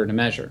is harder to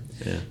measure.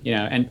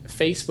 Yeah. And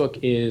Facebook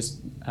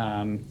is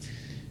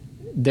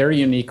they're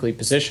uniquely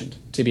positioned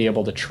to be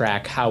able to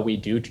track how we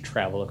do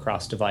travel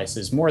across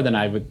devices more than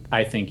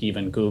I think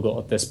even Google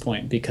at this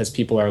point, because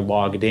people are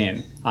logged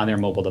in on their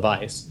mobile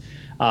device.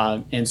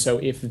 And so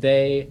if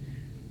they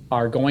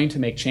are going to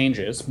make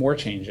more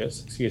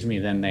changes,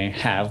 than they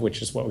have,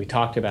 which is what we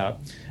talked about,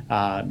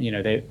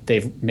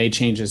 they've made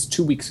changes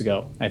 2 weeks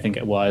ago, I think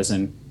it was,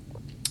 and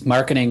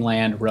Marketing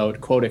Land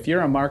wrote, quote, "If you're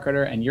a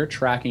marketer and you're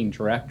tracking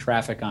direct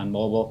traffic on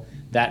mobile,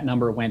 that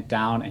number went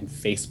down and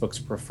Facebook's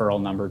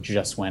referral number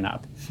just went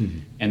up."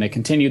 And they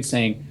continued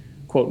saying,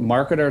 quote,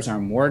 "Marketers are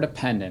more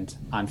dependent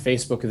on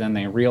Facebook than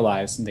they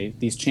realize. And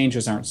these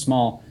changes aren't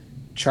small."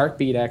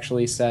 Chartbeat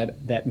actually said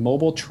that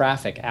mobile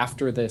traffic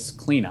after this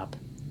cleanup,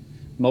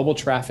 mobile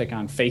traffic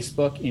on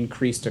Facebook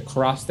increased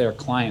across their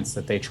clients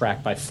that they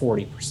track by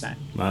 40%.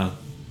 Wow.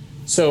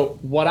 So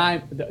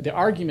the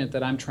argument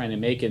that I'm trying to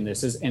make in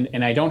this is,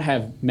 and I don't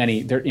have many,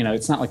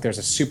 it's not like there's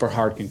a super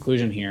hard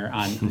conclusion here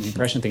on the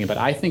impression thing, but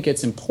I think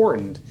it's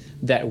important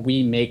that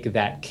we make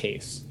that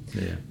case.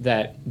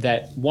 Yeah.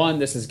 That one,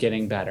 this is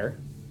getting better,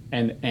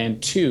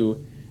 and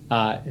two,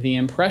 the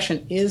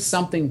impression is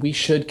something we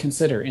should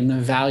consider in the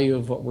value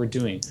of what we're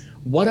doing.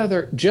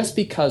 Just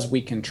because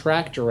we can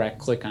track direct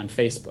click on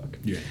Facebook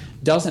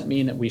doesn't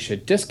mean that we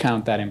should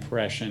discount that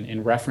impression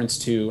in reference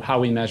to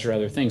how we measure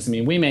other things. I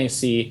mean, we may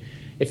see,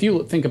 if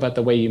you think about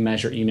the way you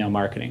measure email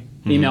marketing,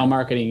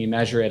 you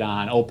measure it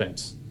on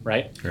opens,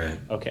 right? Right.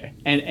 Okay.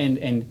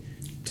 And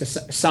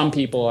some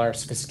people are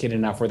sophisticated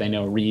enough where they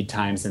know read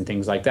times and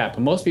things like that,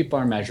 but most people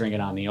are measuring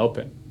it on the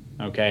open,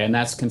 okay? And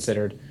that's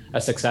considered a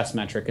success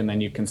metric, and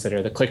then you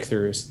consider the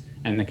click-throughs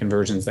and the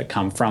conversions that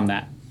come from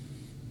that.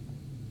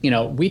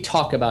 We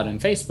talk about in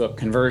Facebook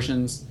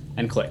conversions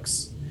and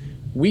clicks.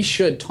 We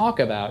should talk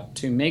about,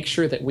 to make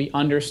sure that we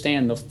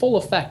understand the full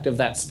effect of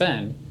that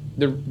spend,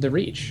 the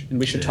reach, and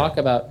we should talk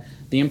about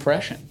the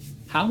impression.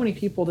 How many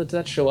people did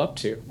that show up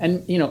to?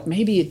 And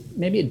maybe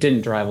it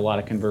didn't drive a lot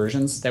of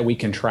conversions that we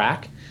can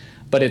track,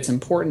 but it's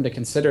important to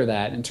consider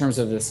that in terms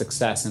of the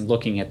success and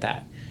looking at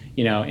that.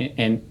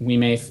 And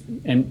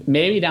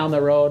maybe down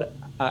the road,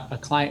 a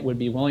client would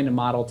be willing to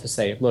model to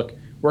say, look,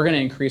 we're going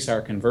to increase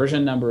our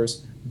conversion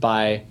numbers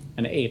by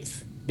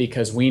 1/8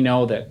 because we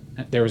know that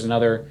there was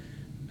another,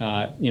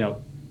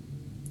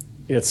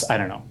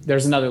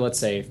 there's another, let's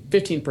say,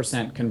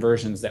 15%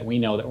 conversions that we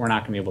know that we're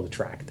not going to be able to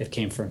track that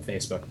came from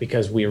Facebook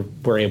because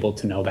we're able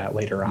to know that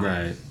later on.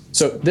 Right.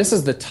 So this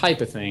is the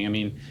type of thing. I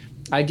mean,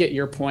 I get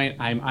your point.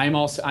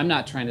 I'm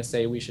not trying to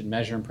say we should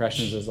measure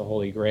impressions as the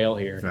holy grail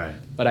here, right.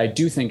 But I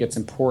do think it's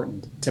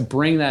important to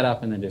bring that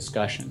up in the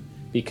discussion,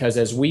 because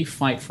as we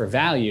fight for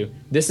value,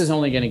 this is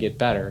only going to get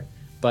better,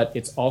 but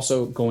it's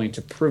also going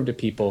to prove to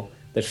people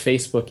that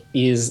Facebook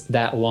is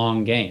that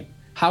long game.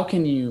 How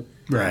can you?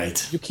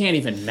 Right. You can't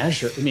even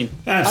measure. I mean,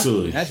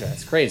 absolutely. Measure.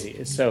 That's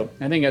crazy. So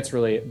I think that's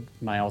really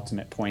my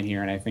ultimate point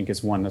here, and I think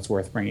it's one that's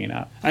worth bringing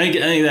up. I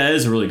think that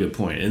is a really good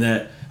point. And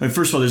that,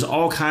 first of all, there's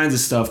all kinds of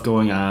stuff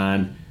going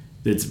on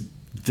that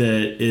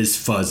is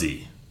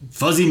fuzzy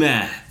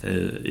math.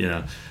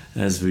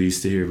 As we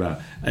used to hear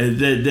about,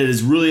 that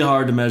is really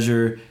hard to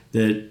measure.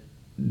 That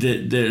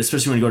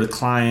especially when you go to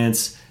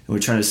clients and we're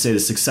trying to say the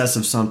success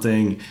of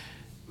something,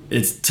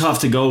 it's tough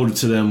to go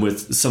to them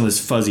with some of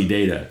this fuzzy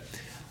data.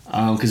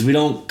 Because we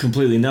don't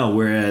completely know.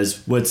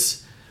 Whereas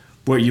what's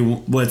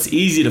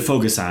easy to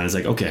focus on is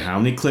like, okay, how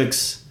many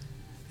clicks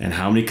and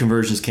how many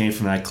conversions came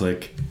from that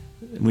click?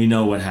 We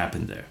know what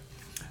happened there.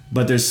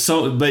 But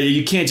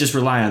you can't just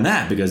rely on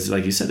that, because,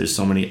 like you said, there's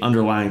so many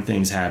underlying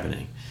things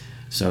happening.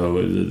 So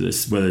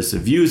whether it's the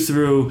view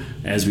through,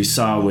 as we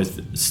saw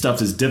with stuff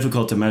that's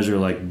difficult to measure,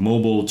 like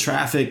mobile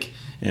traffic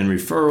and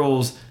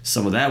referrals,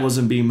 some of that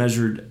wasn't being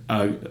measured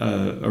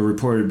or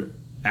reported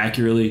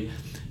accurately.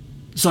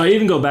 So I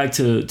even go back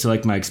to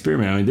like my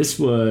experiment. I mean, this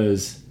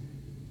was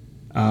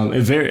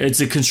it's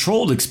a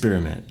controlled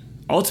experiment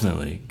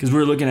ultimately, because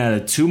we're looking at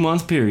a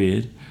 2-month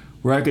period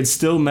where I could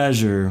still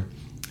measure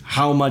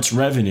how much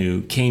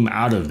revenue came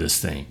out of this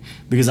thing,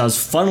 because I was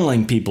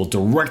funneling people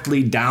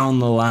directly down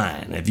the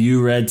line. If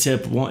you read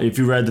tip one, if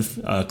you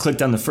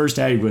clicked on the first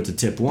ad, you go to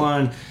tip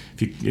 1.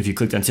 If you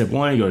clicked on tip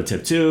 1, you go to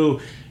tip 2.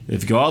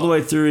 If you go all the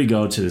way through, you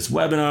go to this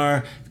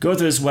webinar. If you go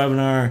through this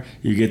webinar,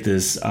 you get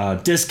this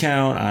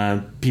discount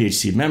on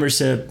PHC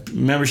membership.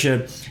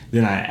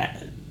 Then I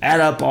add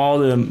up all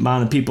the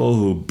amount of people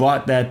who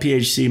bought that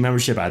PHC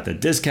membership at the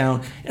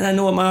discount, and I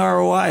know what my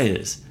ROI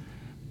is.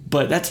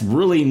 But that's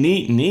really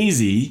neat and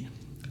easy.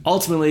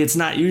 Ultimately, it's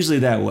not usually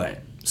that way.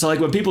 So like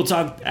when people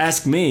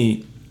ask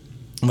me,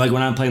 like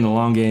when I'm playing the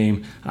long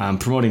game, I'm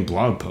promoting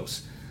blog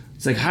posts.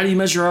 It's like, how do you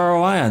measure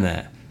ROI on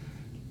that?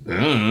 I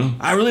don't know.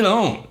 I really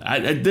don't.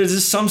 There's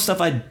just some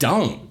stuff I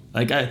don't.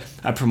 Like I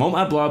promote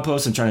my blog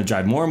posts and trying to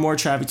drive more and more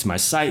traffic to my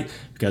site,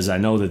 because I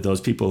know that those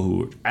people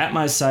who are at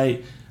my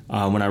site,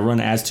 when I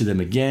run ads to them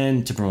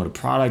again to promote a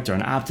product or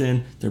an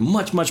opt-in, they're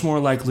much, much more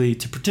likely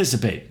to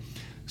participate.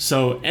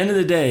 So end of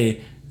the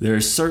day, there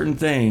are certain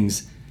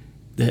things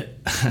that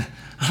I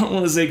don't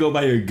want to say go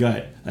by your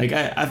gut. Like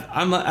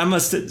I'm a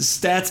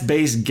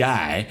stats-based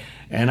guy,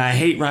 and I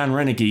hate Ron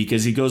Renicky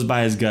because he goes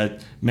by his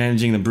gut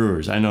managing the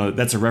Brewers. I know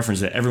that's a reference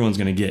that everyone's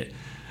going to get.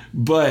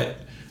 But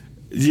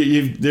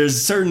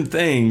there's certain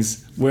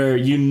things where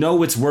you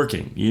know it's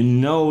working. You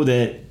know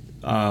that,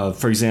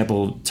 for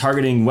example,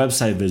 targeting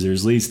website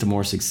visitors leads to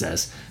more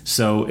success.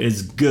 So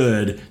it's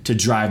good to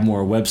drive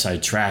more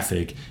website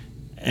traffic.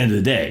 End of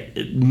the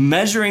day,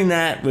 measuring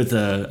that with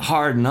a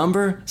hard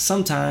number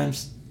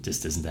sometimes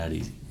just isn't that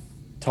easy.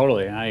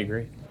 Totally, I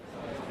agree.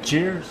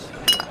 Cheers.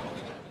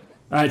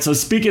 All right, so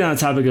speaking on the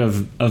topic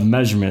of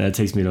measurement, that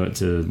takes me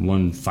to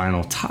one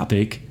final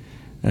topic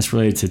that's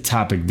related to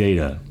topic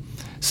data.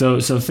 So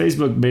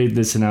Facebook made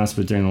this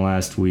announcement during the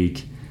last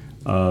week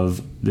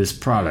of this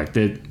product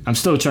that I'm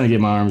still trying to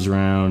get my arms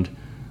around.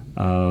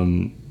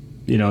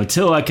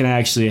 Until I can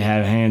actually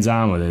have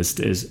hands-on with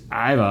this,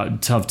 I have a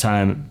tough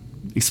time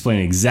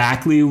explaining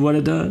exactly what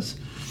it does.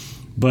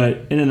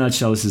 But in a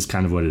nutshell, this is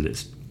kind of what it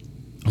is.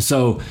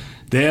 So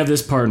they have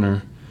this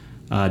partner,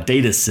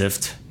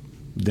 DataSift,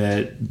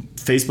 that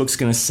Facebook's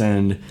going to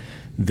send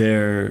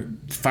their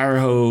fire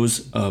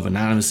hose of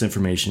anonymous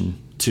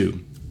information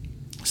to.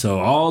 So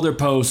all their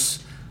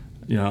posts,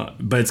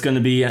 but it's going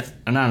to be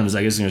anonymous.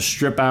 I guess it's going to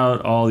strip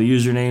out all the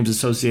usernames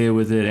associated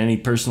with it, any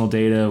personal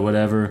data,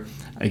 whatever.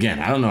 Again,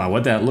 I don't know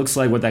what that looks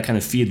like, what that kind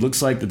of feed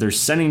looks like that they're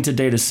sending to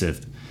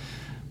DataSift.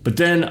 But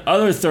then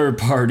other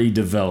third-party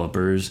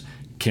developers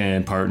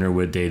can partner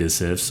with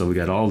DataSift. So we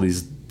got all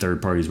these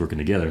third parties working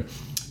together.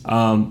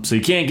 So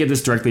you can't get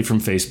this directly from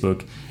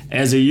Facebook.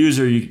 As a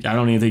user, I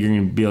don't even think you're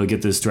going to be able to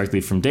get this directly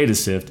from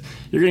DataSift.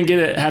 You're going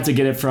to have to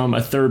get it from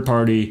a third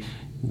party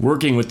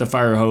working with the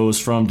fire hose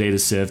from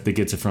DataSift that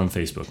gets it from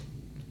Facebook.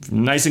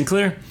 Nice and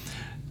clear?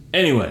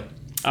 Anyway,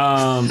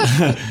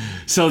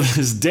 so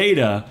this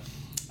data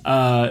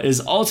is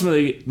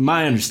ultimately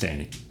my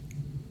understanding.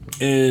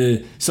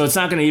 So it's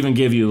not going to even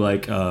give you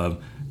like a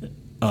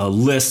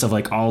list of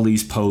like all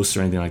these posts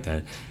or anything like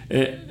that.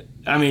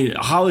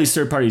 How these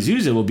third parties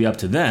use it will be up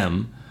to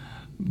them.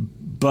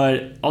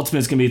 But ultimately,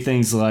 it's going to be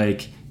things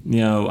like,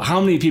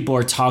 how many people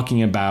are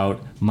talking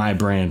about my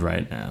brand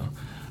right now?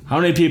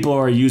 How many people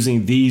are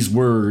using these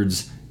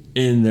words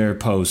in their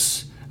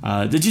posts?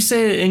 Did you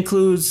say it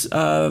includes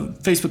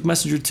Facebook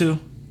Messenger too?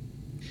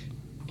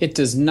 It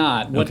does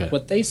not. Okay.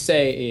 What they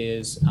say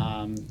is,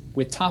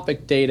 with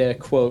topic data,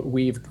 quote,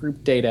 we've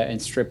grouped data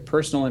and stripped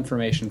personal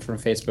information from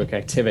Facebook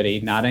activity,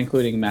 not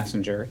including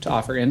Messenger, to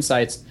offer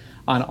insights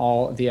on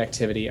all the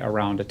activity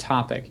around a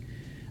topic.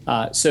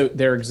 So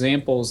their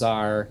examples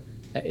are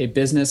a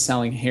business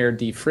selling hair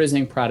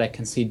defrizzing product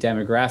can see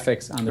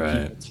demographics on the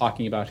people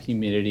talking about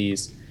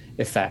humidity's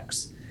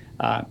effects.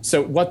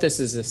 So what this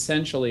is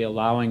essentially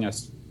allowing, we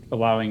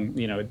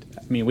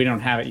don't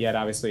have it yet.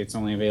 Obviously, it's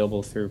only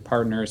available through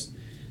partners,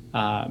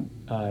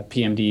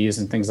 PMDs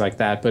and things like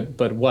that.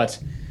 But what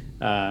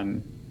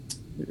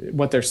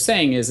they're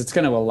saying is it's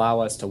going to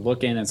allow us to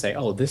look in and say,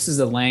 oh, this is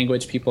the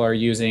language people are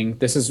using.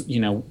 This is,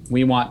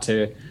 we want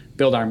to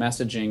build our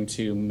messaging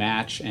to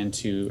match and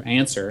to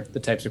answer the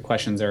types of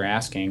questions they're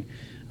asking.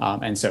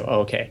 And so,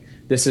 okay,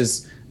 this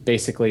is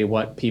basically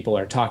what people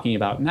are talking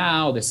about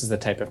now. This is the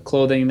type of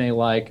clothing they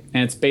like.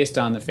 And it's based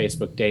on the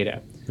Facebook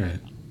data. Right.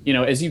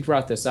 As you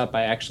brought this up,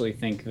 I actually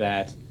think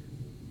that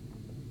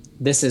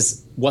this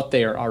is what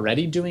they are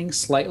already doing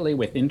slightly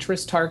with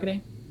interest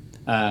targeting.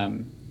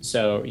 We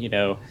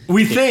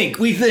think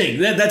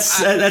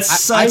that's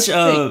such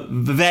a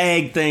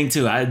vague thing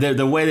too.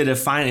 The way they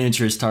define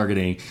interest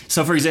targeting.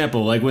 So, for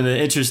example, like when when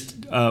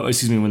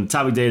the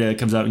topic data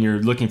comes out and you're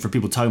looking for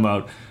people talking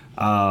about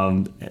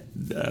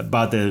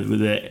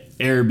the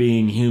air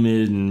being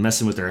humid and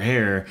messing with their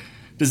hair,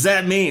 does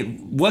that mean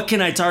what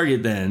can I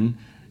target then?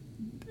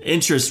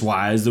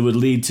 Interest-wise, that would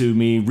lead to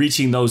me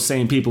reaching those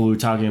same people who are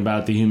talking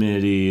about the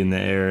humidity in the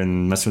air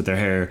and messing with their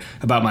hair,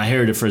 about my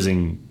hair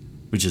defrizzing,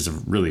 which is a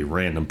really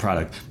random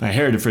product, my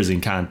hair defrizzing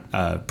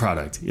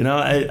product.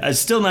 I'm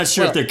still not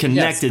sure if they're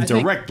connected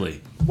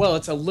directly. Well,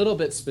 it's a little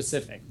bit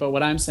specific, but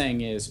what I'm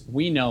saying is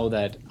we know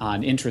that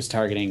on interest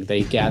targeting,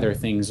 they gather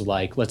things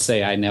like, let's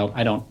say I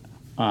don't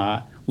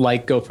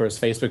like GoPro's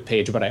Facebook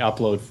page, but I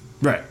upload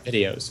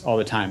videos all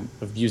the time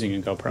of using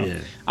a GoPro. Yeah.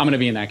 I'm going to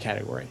be in that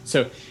category.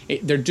 So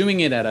they're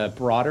doing it at a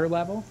broader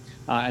level,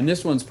 and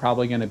this one's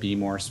probably going to be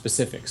more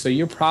specific. So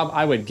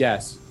I would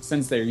guess,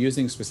 since they're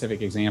using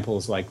specific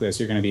examples like this,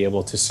 you're going to be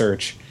able to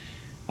search,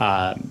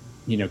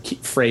 key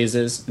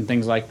phrases and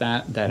things like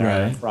that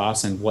are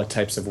across and what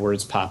types of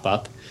words pop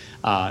up.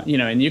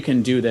 And you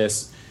can do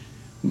this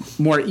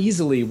more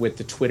easily with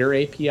the Twitter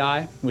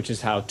API, which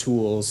is how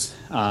tools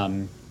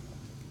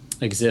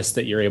exist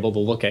that you're able to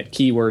look at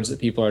keywords that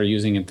people are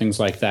using and things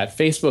like that.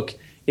 Facebook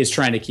is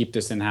trying to keep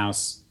this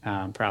in-house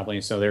probably,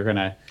 so they're going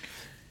to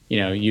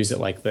use it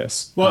like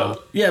this.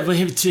 Well, but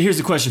here's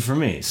the question for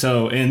me.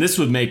 So, and this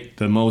would make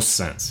the most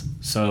sense.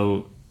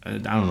 So, I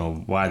don't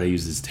know why they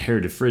use this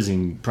hair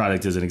defrizzing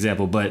product as an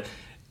example, but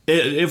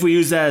if we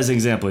use that as an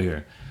example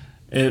here,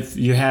 if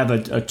you have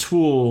a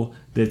tool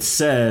that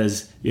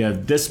says you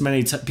have this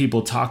many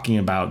people talking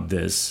about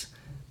this,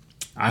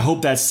 I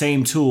hope that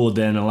same tool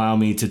then allow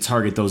me to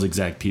target those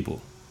exact people.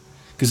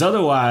 Because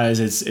otherwise,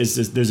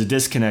 there's a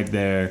disconnect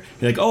there.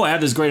 You're like, oh, I have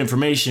this great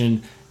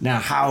information. Now,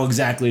 how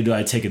exactly do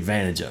I take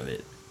advantage of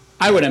it?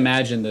 I would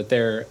imagine that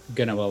they're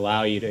going to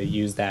allow you to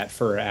use that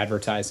for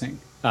advertising.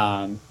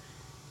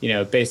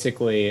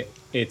 Basically,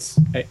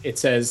 it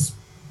says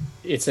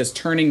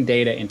turning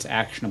data into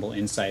actionable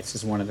insights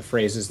is one of the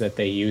phrases that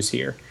they use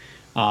here.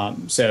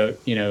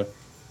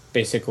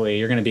 Basically,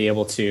 you're going to be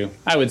able to,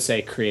 I would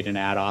say, create an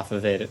ad off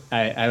of it.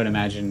 I would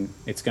imagine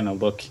it's going to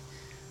look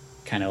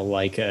kind of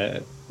like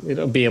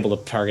it'll be able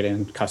to target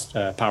in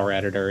Power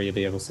Editor. You'll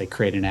be able to say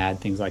create an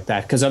ad, things like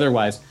that. Because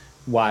otherwise,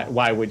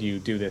 why would you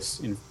do this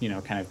in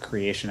kind of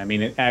creation? I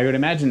mean, I would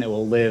imagine it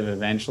will live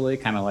eventually,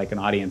 kind of like an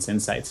audience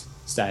insights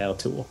style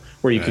tool,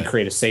 where you could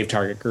create a save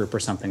target group or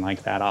something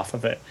like that off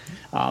of it.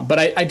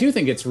 But I do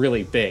think it's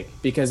really big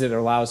because it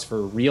allows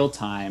for real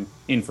time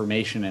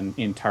information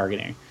in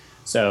targeting.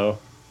 So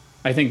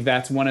I think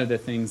that's one of the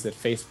things that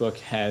Facebook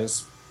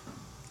has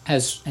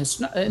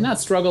not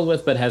struggled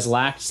with, but has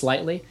lacked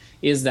slightly,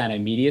 is that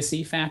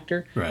immediacy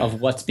factor of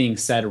what's being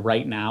said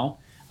right now.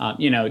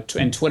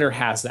 And Twitter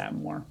has that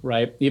more,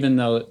 right? Even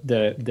though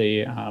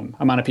the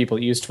amount of people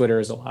that use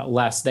Twitter is a lot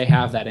less, they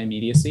have that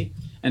immediacy.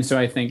 And so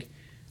I think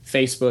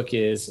Facebook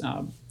is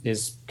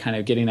kind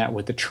of getting that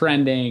with the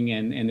trending,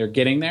 and they're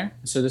getting there.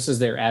 So this is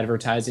their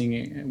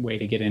advertising way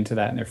to get into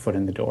that and their foot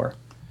in the door.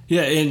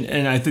 Yeah,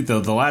 and I think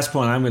the last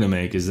point I'm going to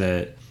make is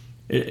that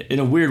in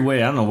a weird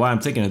way, I don't know why I'm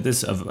thinking of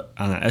this on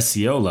an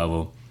SEO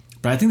level,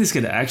 but I think this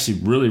could actually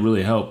really,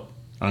 really help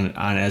on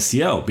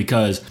SEO,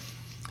 because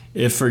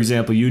if, for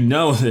example, you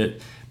know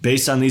that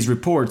based on these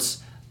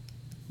reports,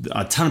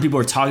 a ton of people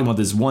are talking about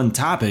this one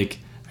topic,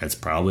 that's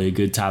probably a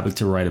good topic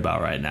to write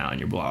about right now in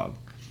your blog.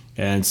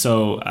 And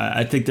so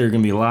I think there are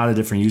going to be a lot of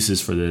different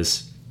uses for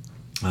this.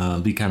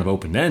 Be kind of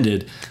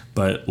open-ended,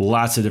 but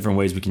lots of different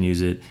ways we can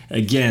use it.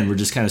 Again, we're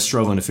just kind of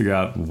struggling to figure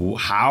out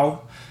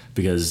how,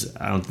 because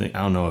I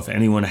don't know if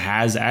anyone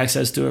has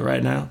access to it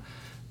right now.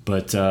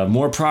 But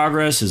more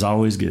progress is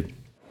always good.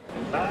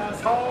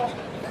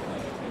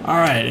 All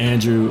right,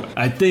 Andrew.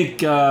 I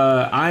think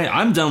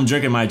I'm done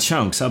drinking my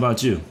chunks. How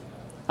about you?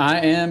 I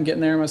am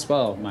getting there as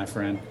well, my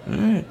friend. All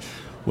right.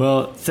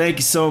 Well, thank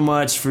you so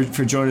much for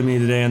joining me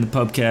today on the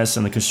PUBCAST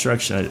on the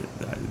construction,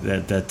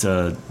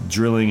 that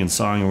drilling and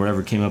sawing or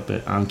whatever came up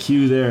on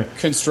cue there.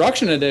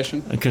 Construction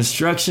edition. A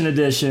construction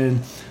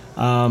edition.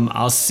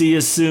 I'll see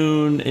you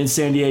soon in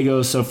San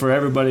Diego. So for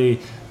everybody,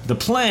 the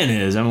plan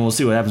is, we'll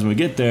see what happens when we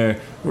get there.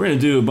 We're going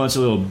to do a bunch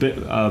of little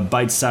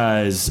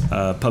bite-sized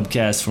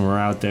PUBCASTs when we're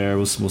out there.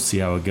 We'll see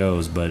how it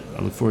goes. But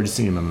I look forward to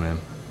seeing you, my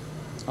man.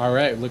 All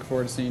right. Look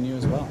forward to seeing you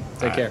as well.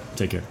 Take care.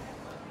 Take care.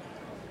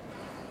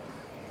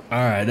 All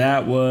right,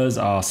 that was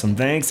awesome.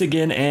 Thanks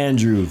again,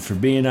 Andrew, for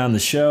being on the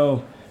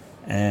show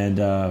and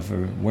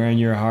for wearing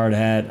your hard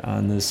hat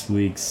on this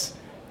week's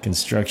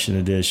construction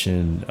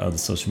edition of the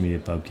Social Media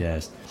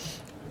PUBCAST.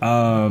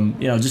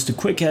 Just a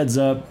quick heads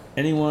up,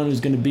 anyone who's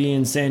going to be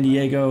in San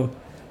Diego,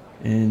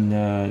 and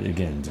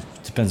again,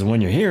 it depends on when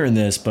you're hearing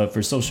this, but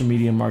for Social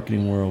Media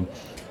Marketing World,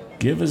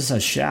 give us a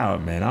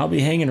shout, man. I'll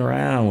be hanging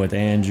around with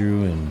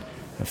Andrew and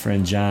my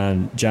friend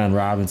John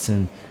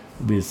Robinson.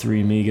 We'll be the three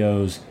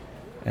amigos.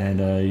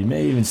 And you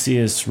may even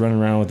see us running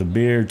around with a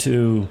beer or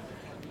two,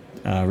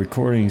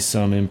 recording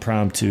some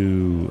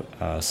impromptu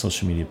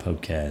social media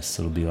podcasts.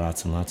 So it'll be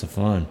lots and lots of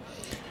fun.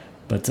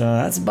 But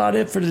that's about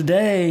it for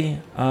today.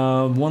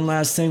 One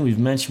last thing we've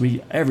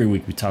mentioned, every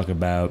week we talk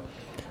about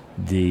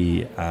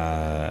the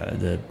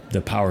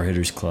Power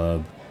Hitters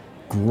Club.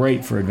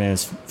 Great for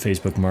advanced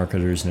Facebook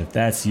marketers. And if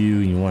that's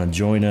you and you want to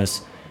join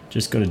us,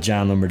 just go to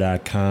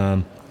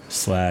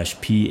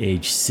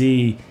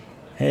johnlumber.com/PHC.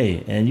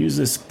 Hey, and use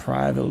this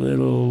private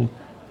little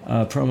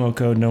promo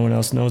code no one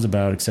else knows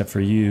about except for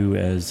you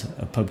as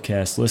a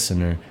PUBCAST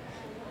listener,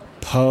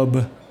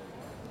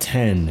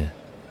 PUB10,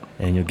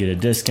 and you'll get a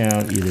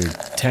discount, either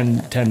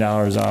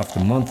 $10 off the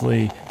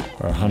monthly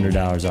or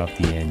 $100 off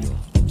the annual.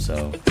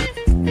 So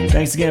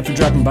thanks again for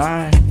dropping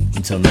by.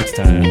 Until next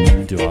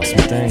time, do awesome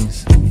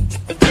things.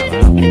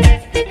 I'm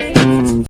out.